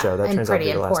show. That turns out to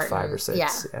be the last 5 or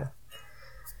 6. Yeah.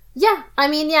 Yeah,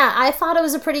 I thought it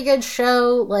was a pretty good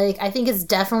show. I think it's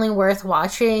definitely worth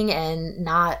watching and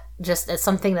not just as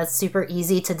something that's super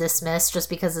easy to dismiss just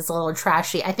because it's a little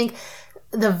trashy. I think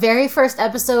the very first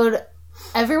episode,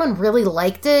 everyone really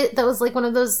liked it. That was one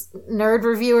of those nerd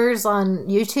reviewers on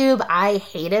YouTube. I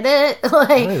hated it. I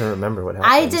don't even remember what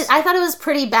happened. I thought it was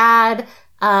pretty bad.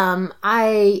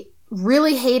 I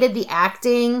really hated the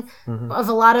acting of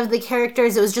a lot of the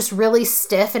characters. It was just really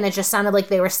stiff and it just sounded like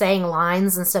they were saying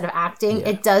lines instead of acting. Yeah.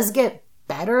 It does get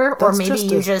better, or maybe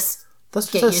you just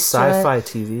that's get just a used sci-fi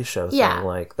to it. TV show thing.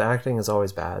 Yeah. The acting is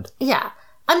always bad. Yeah.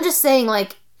 I'm just saying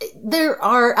there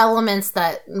are elements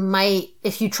that might,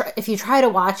 if you try to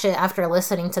watch it after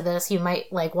listening to this, you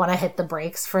might want to hit the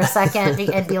brakes for a second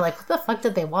and be like, what the fuck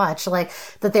did they watch?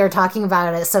 That they were talking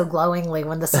about it so glowingly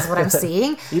when this is what I'm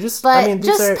seeing. Just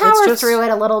power through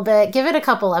it a little bit. Give it a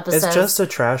couple episodes. It's just a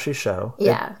trashy show.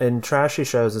 Yeah. And trashy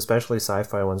shows, especially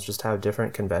sci-fi ones, just have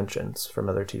different conventions from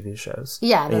other TV shows.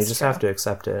 Yeah, and you just have to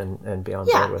accept it and be on board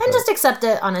with it. Yeah, and just accept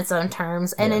it on its own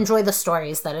terms and enjoy the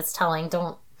stories that it's telling.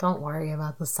 Don't worry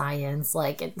about the science.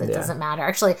 It doesn't matter.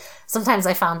 Actually, sometimes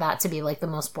I found that to be the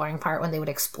most boring part when they would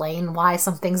explain why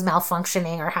something's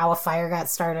malfunctioning or how a fire got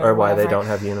started. Or why they don't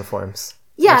have uniforms.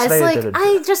 Yeah, it's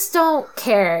I just don't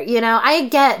care. I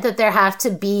get that there have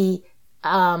to be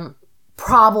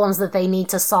problems that they need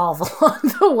to solve along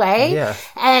the way. Yeah.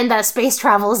 And that space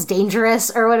travel is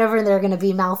dangerous or whatever, and there are going to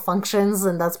be malfunctions,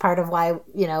 and that's part of why,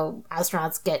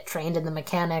 astronauts get trained in the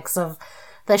mechanics of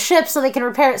the ship so they can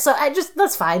repair it. So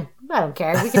that's fine. I don't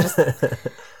care. We can just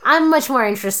I'm much more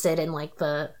interested in like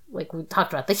we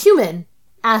talked about, the human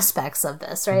aspects of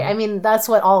this, right? I mean, that's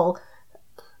what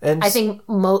I think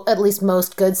at least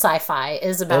most good sci-fi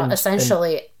is about,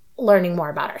 essentially learning more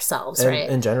about ourselves, right?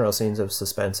 In general, scenes of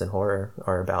suspense and horror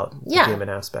are about the human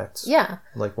aspects. Yeah.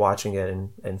 Like watching it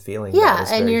and feeling Yeah,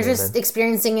 and you're just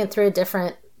experiencing it through a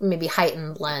different, maybe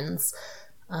heightened lens.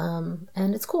 And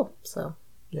it's cool, so.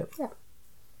 Yep. Yeah.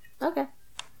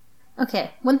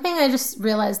 Okay. One thing I just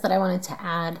realized that I wanted to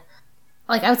add,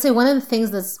 like I would say one of the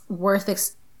things that's worth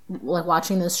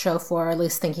watching this show for, or at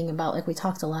least thinking about, like we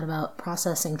talked a lot about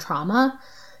processing trauma,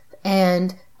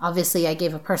 and obviously I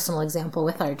gave a personal example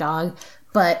with our dog,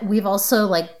 but we've also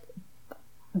like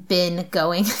been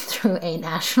going through a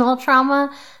national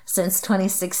trauma since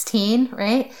 2016,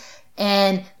 right?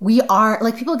 And we are,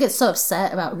 like, people get so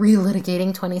upset about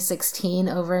relitigating 2016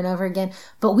 over and over again,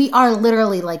 but we are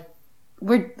literally like,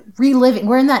 we're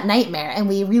in that nightmare, and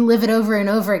we relive it over and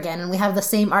over again, and we have the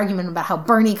same argument about how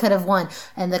Bernie could have won,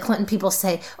 and the Clinton people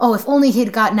say, oh, if only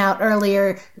he'd gotten out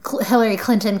earlier, Hillary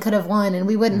Clinton could have won, and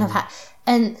we wouldn't have had,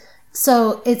 and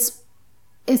so it's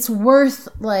worth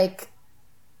like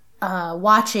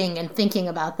watching and thinking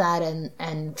about that,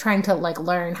 and trying to like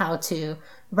learn how to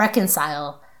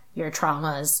reconcile your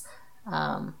traumas,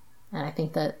 and I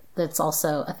think that's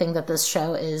also a thing that this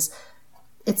show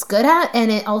it's good at. And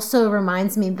it also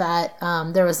reminds me that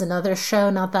there was another show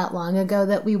not that long ago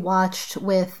that we watched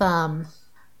with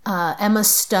Emma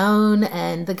Stone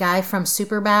and the guy from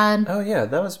Superbad. Oh yeah,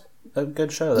 that was a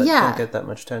good show that didn't get that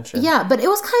much attention. Yeah, but it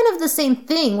was kind of the same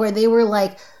thing where they were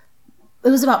like, it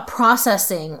was about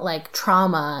processing like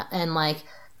trauma and like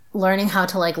learning how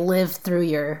to like live through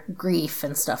your grief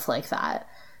and stuff like that.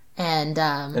 And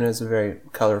it was a very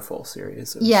colorful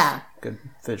series. Good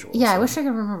visuals. Yeah, I wish I could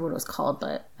remember what it was called,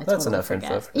 but that's totally enough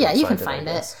forget. info. Yeah, you can find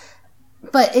it.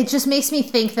 But it just makes me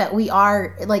think that we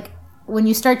are like, when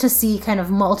you start to see kind of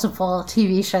multiple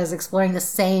TV shows exploring the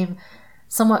same,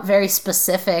 somewhat very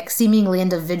specific, seemingly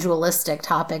individualistic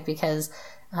topic, because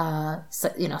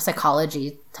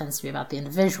psychology tends to be about the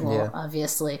individual.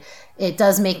 Obviously, it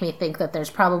does make me think that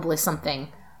there's probably something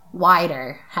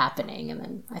wider happening, and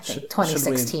then I think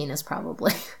 2016 is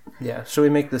probably should we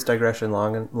make this digression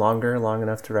long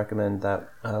enough to recommend that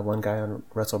one guy on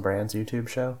Russell Brand's YouTube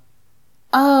show?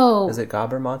 Is it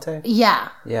Gabor Mate?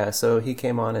 Yeah, so he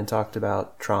came on and talked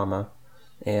about trauma,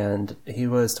 and he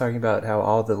was talking about how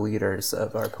all the leaders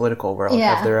of our political world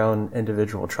have their own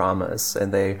individual traumas,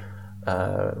 and they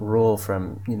rule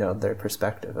from their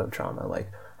perspective of trauma.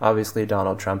 Like obviously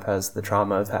Donald Trump has the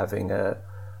trauma of having a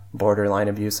borderline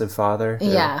abusive father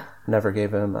who never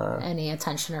gave him any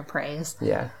attention or praise.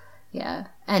 Yeah.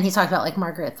 And he talked about like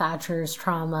Margaret Thatcher's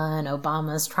trauma and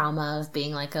Obama's trauma of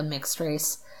being like a mixed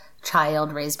race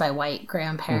child raised by white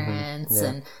grandparents.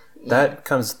 And that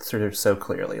comes through so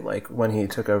clearly, like when he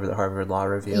took over the Harvard Law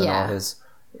Review and all his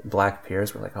black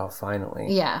peers were like, oh,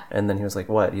 finally. And then he was like,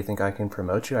 what, you think I can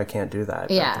promote you? I can't do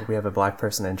that. Like, we have a black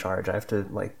person in charge. I have to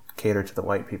like cater to the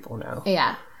white people now.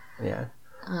 Yeah.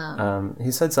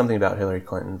 He said something about Hillary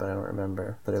Clinton, but I don't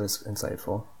remember. But it was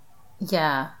insightful.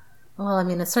 Yeah. Well, I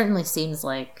mean, it certainly seems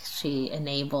like she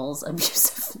enables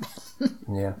abusive men.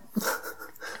 Yeah.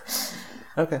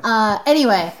 Okay.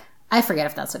 Anyway, I forget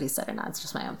if that's what he said or not. It's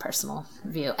just my own personal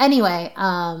view. Anyway,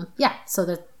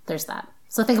 so there's that.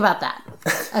 So think about that.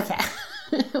 Okay.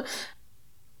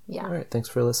 Yeah. All right. Thanks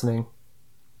for listening.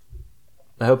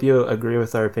 I hope you agree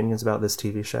with our opinions about this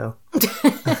TV show.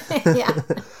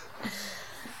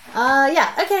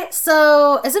 Okay,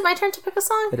 so is it my turn to pick a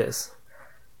song? It is.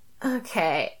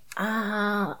 Okay.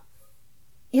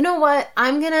 You know what?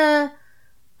 I'm gonna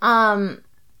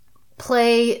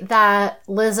play that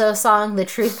Lizzo song, The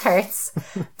Truth Hurts,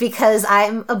 because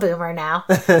I'm a boomer now.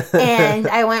 And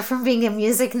I went from being a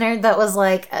music nerd that was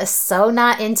like so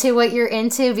not into what you're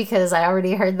into because I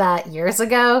already heard that years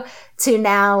ago, to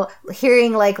now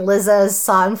hearing like Lizzo's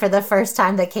song for the first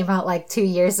time that came out like 2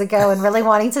 years ago and really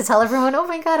wanting to tell everyone, oh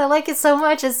my God, I like it so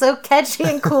much. It's so catchy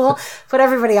and cool. But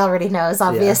everybody already knows,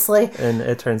 obviously. Yeah. And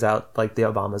it turns out like the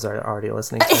Obamas are already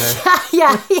listening to her.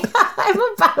 I'm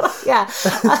about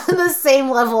on the same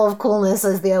level of coolness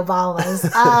as the Obamas.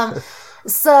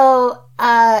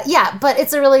 But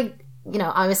it's a really,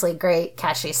 obviously great,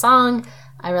 catchy song.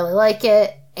 I really like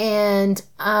it. And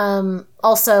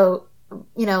also,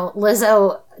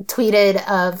 Lizzo tweeted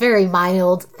a very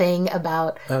mild thing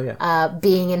about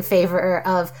being in favor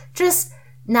of just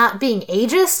not being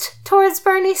ageist towards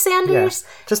Bernie Sanders. Yeah.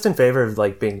 Just in favor of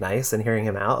like being nice and hearing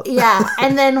him out. Yeah.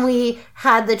 And then we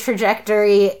had the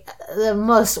trajectory,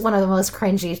 one of the most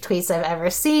cringy tweets I've ever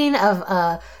seen of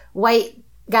a white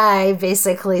guy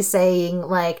basically saying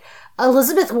like,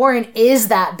 Elizabeth Warren is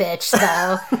that bitch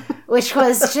though, which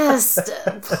was just,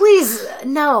 please,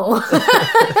 no.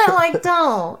 Like,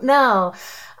 don't, no.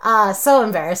 So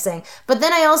embarrassing. But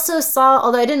then I also saw,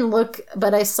 although I didn't look,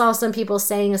 but I saw some people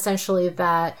saying essentially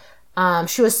that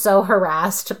she was so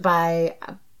harassed by,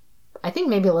 I think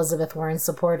maybe Elizabeth Warren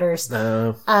supporters,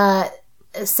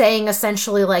 saying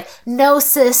essentially like, no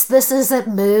sis, this isn't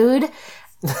mood.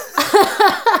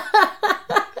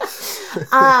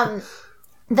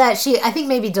 That she, I think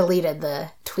maybe deleted the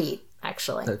tweet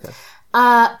actually. Okay.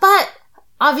 But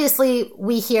obviously,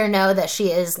 we here know that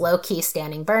she is low-key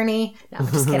standing Bernie. No, I'm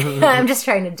just kidding. I'm just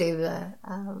trying to do the,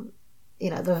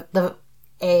 the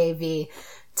AAV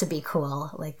to be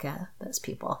cool, like those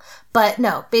people. But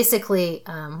no, basically,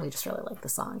 we just really like the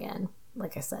song. And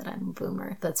like I said, I'm a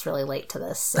boomer that's really late to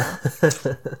this. So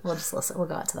we'll just listen. We'll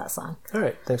go out to that song. All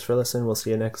right. Thanks for listening. We'll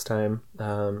see you next time.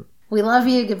 We love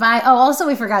you. Goodbye. Oh, also,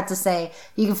 we forgot to say,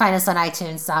 you can find us on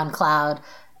iTunes, SoundCloud,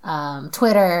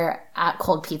 Twitter at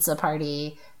Cold Pizza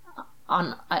Party.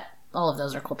 All of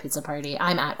those are Cold Pizza Party.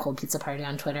 I'm at Cold Pizza Party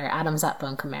on Twitter. Adam's at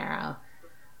Bone Camaro.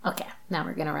 Okay, now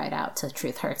we're gonna ride out to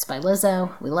Truth Hurts by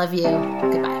Lizzo. We love you.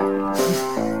 Goodbye.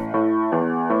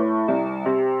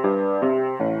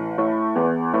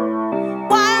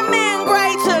 Why men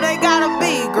great till they gotta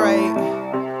be great?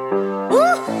 Woo!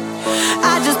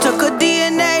 I just took a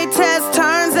DNA test.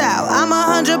 Turns out I'm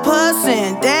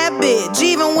 100% that bitch.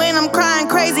 Even when I'm crying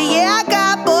crazy, yeah, I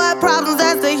got boy problems.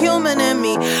 That's the human in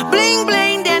me. Bling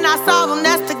bling, then I solve them.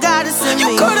 That's the goddess in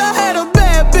me. You coulda had a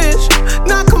bad bitch,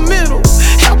 not committal.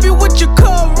 Help you with your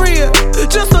career,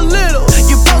 just a little.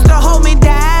 You supposed to hold me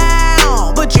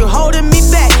down, but you holding me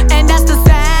back, and that's the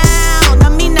sound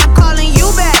of me not calling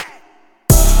you back.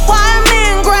 Why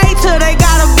men great till they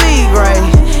gotta be great?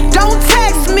 Don't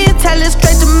text me, tell it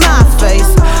straight to my face.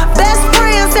 Best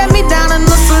friend set me down in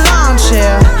the salon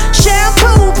chair.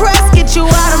 Shampoo press, get you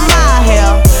out of my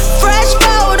hair. Fresh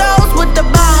photos with the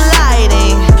bomb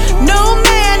lighting. New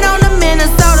man on the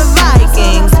Minnesota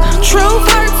Vikings. Truth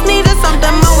hurts, needed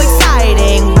something more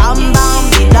exciting. Bum bum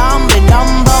be dum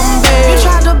bum be. You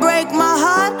tried to break my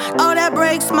heart, oh that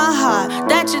breaks my heart.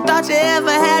 That you thought you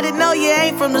ever had it, no you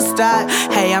ain't from the start.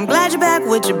 Hey, I'm glad you're back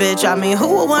with your bitch. I mean, who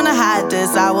would wanna hide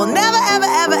this? I will never ever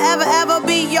ever ever ever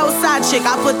be your side chick.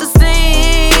 I put the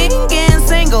singing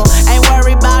single, ain't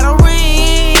worried about a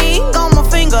ring on my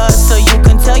finger, so you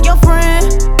can tell your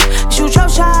friend, shoot your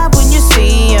shot when you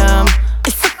see him.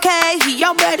 It's okay, he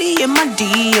already in my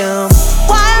DM.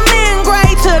 Why men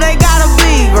great till they gotta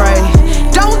be great?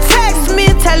 Don't text me,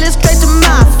 tell it straight to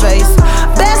my face.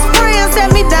 Best friend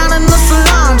set me down in the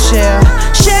salon chair.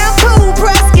 Shampoo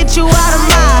press, get you out of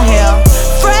my hair.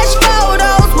 Fresh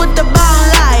photos with the bomb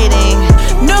lighting.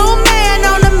 New man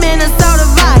on the Minnesota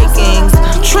Vikings.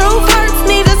 Truth hurts,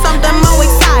 needed something more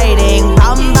exciting.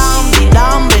 Bum bum be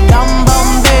dum bum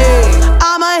be.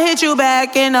 I'ma hit you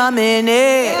back in a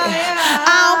minute.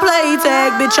 I don't play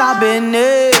tag, bitch, I been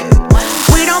it.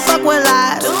 We don't fuck with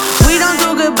lies, we don't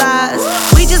do goodbyes.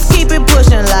 We just keep it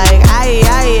pushing like aye,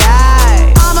 aye,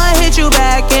 aye. I'ma hit you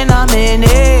back in a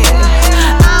minute.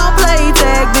 I don't play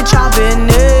tag, bitch, I been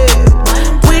it.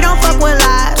 We don't fuck with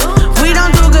lies, we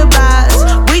don't do goodbyes.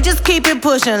 We just keep it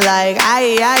pushing like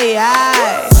aye, aye,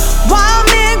 aye. Why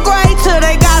men great till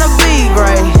they gotta be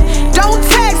great? Don't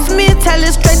text me, tell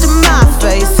it straight to my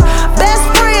face. Best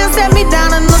friend set me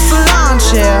down in the salon.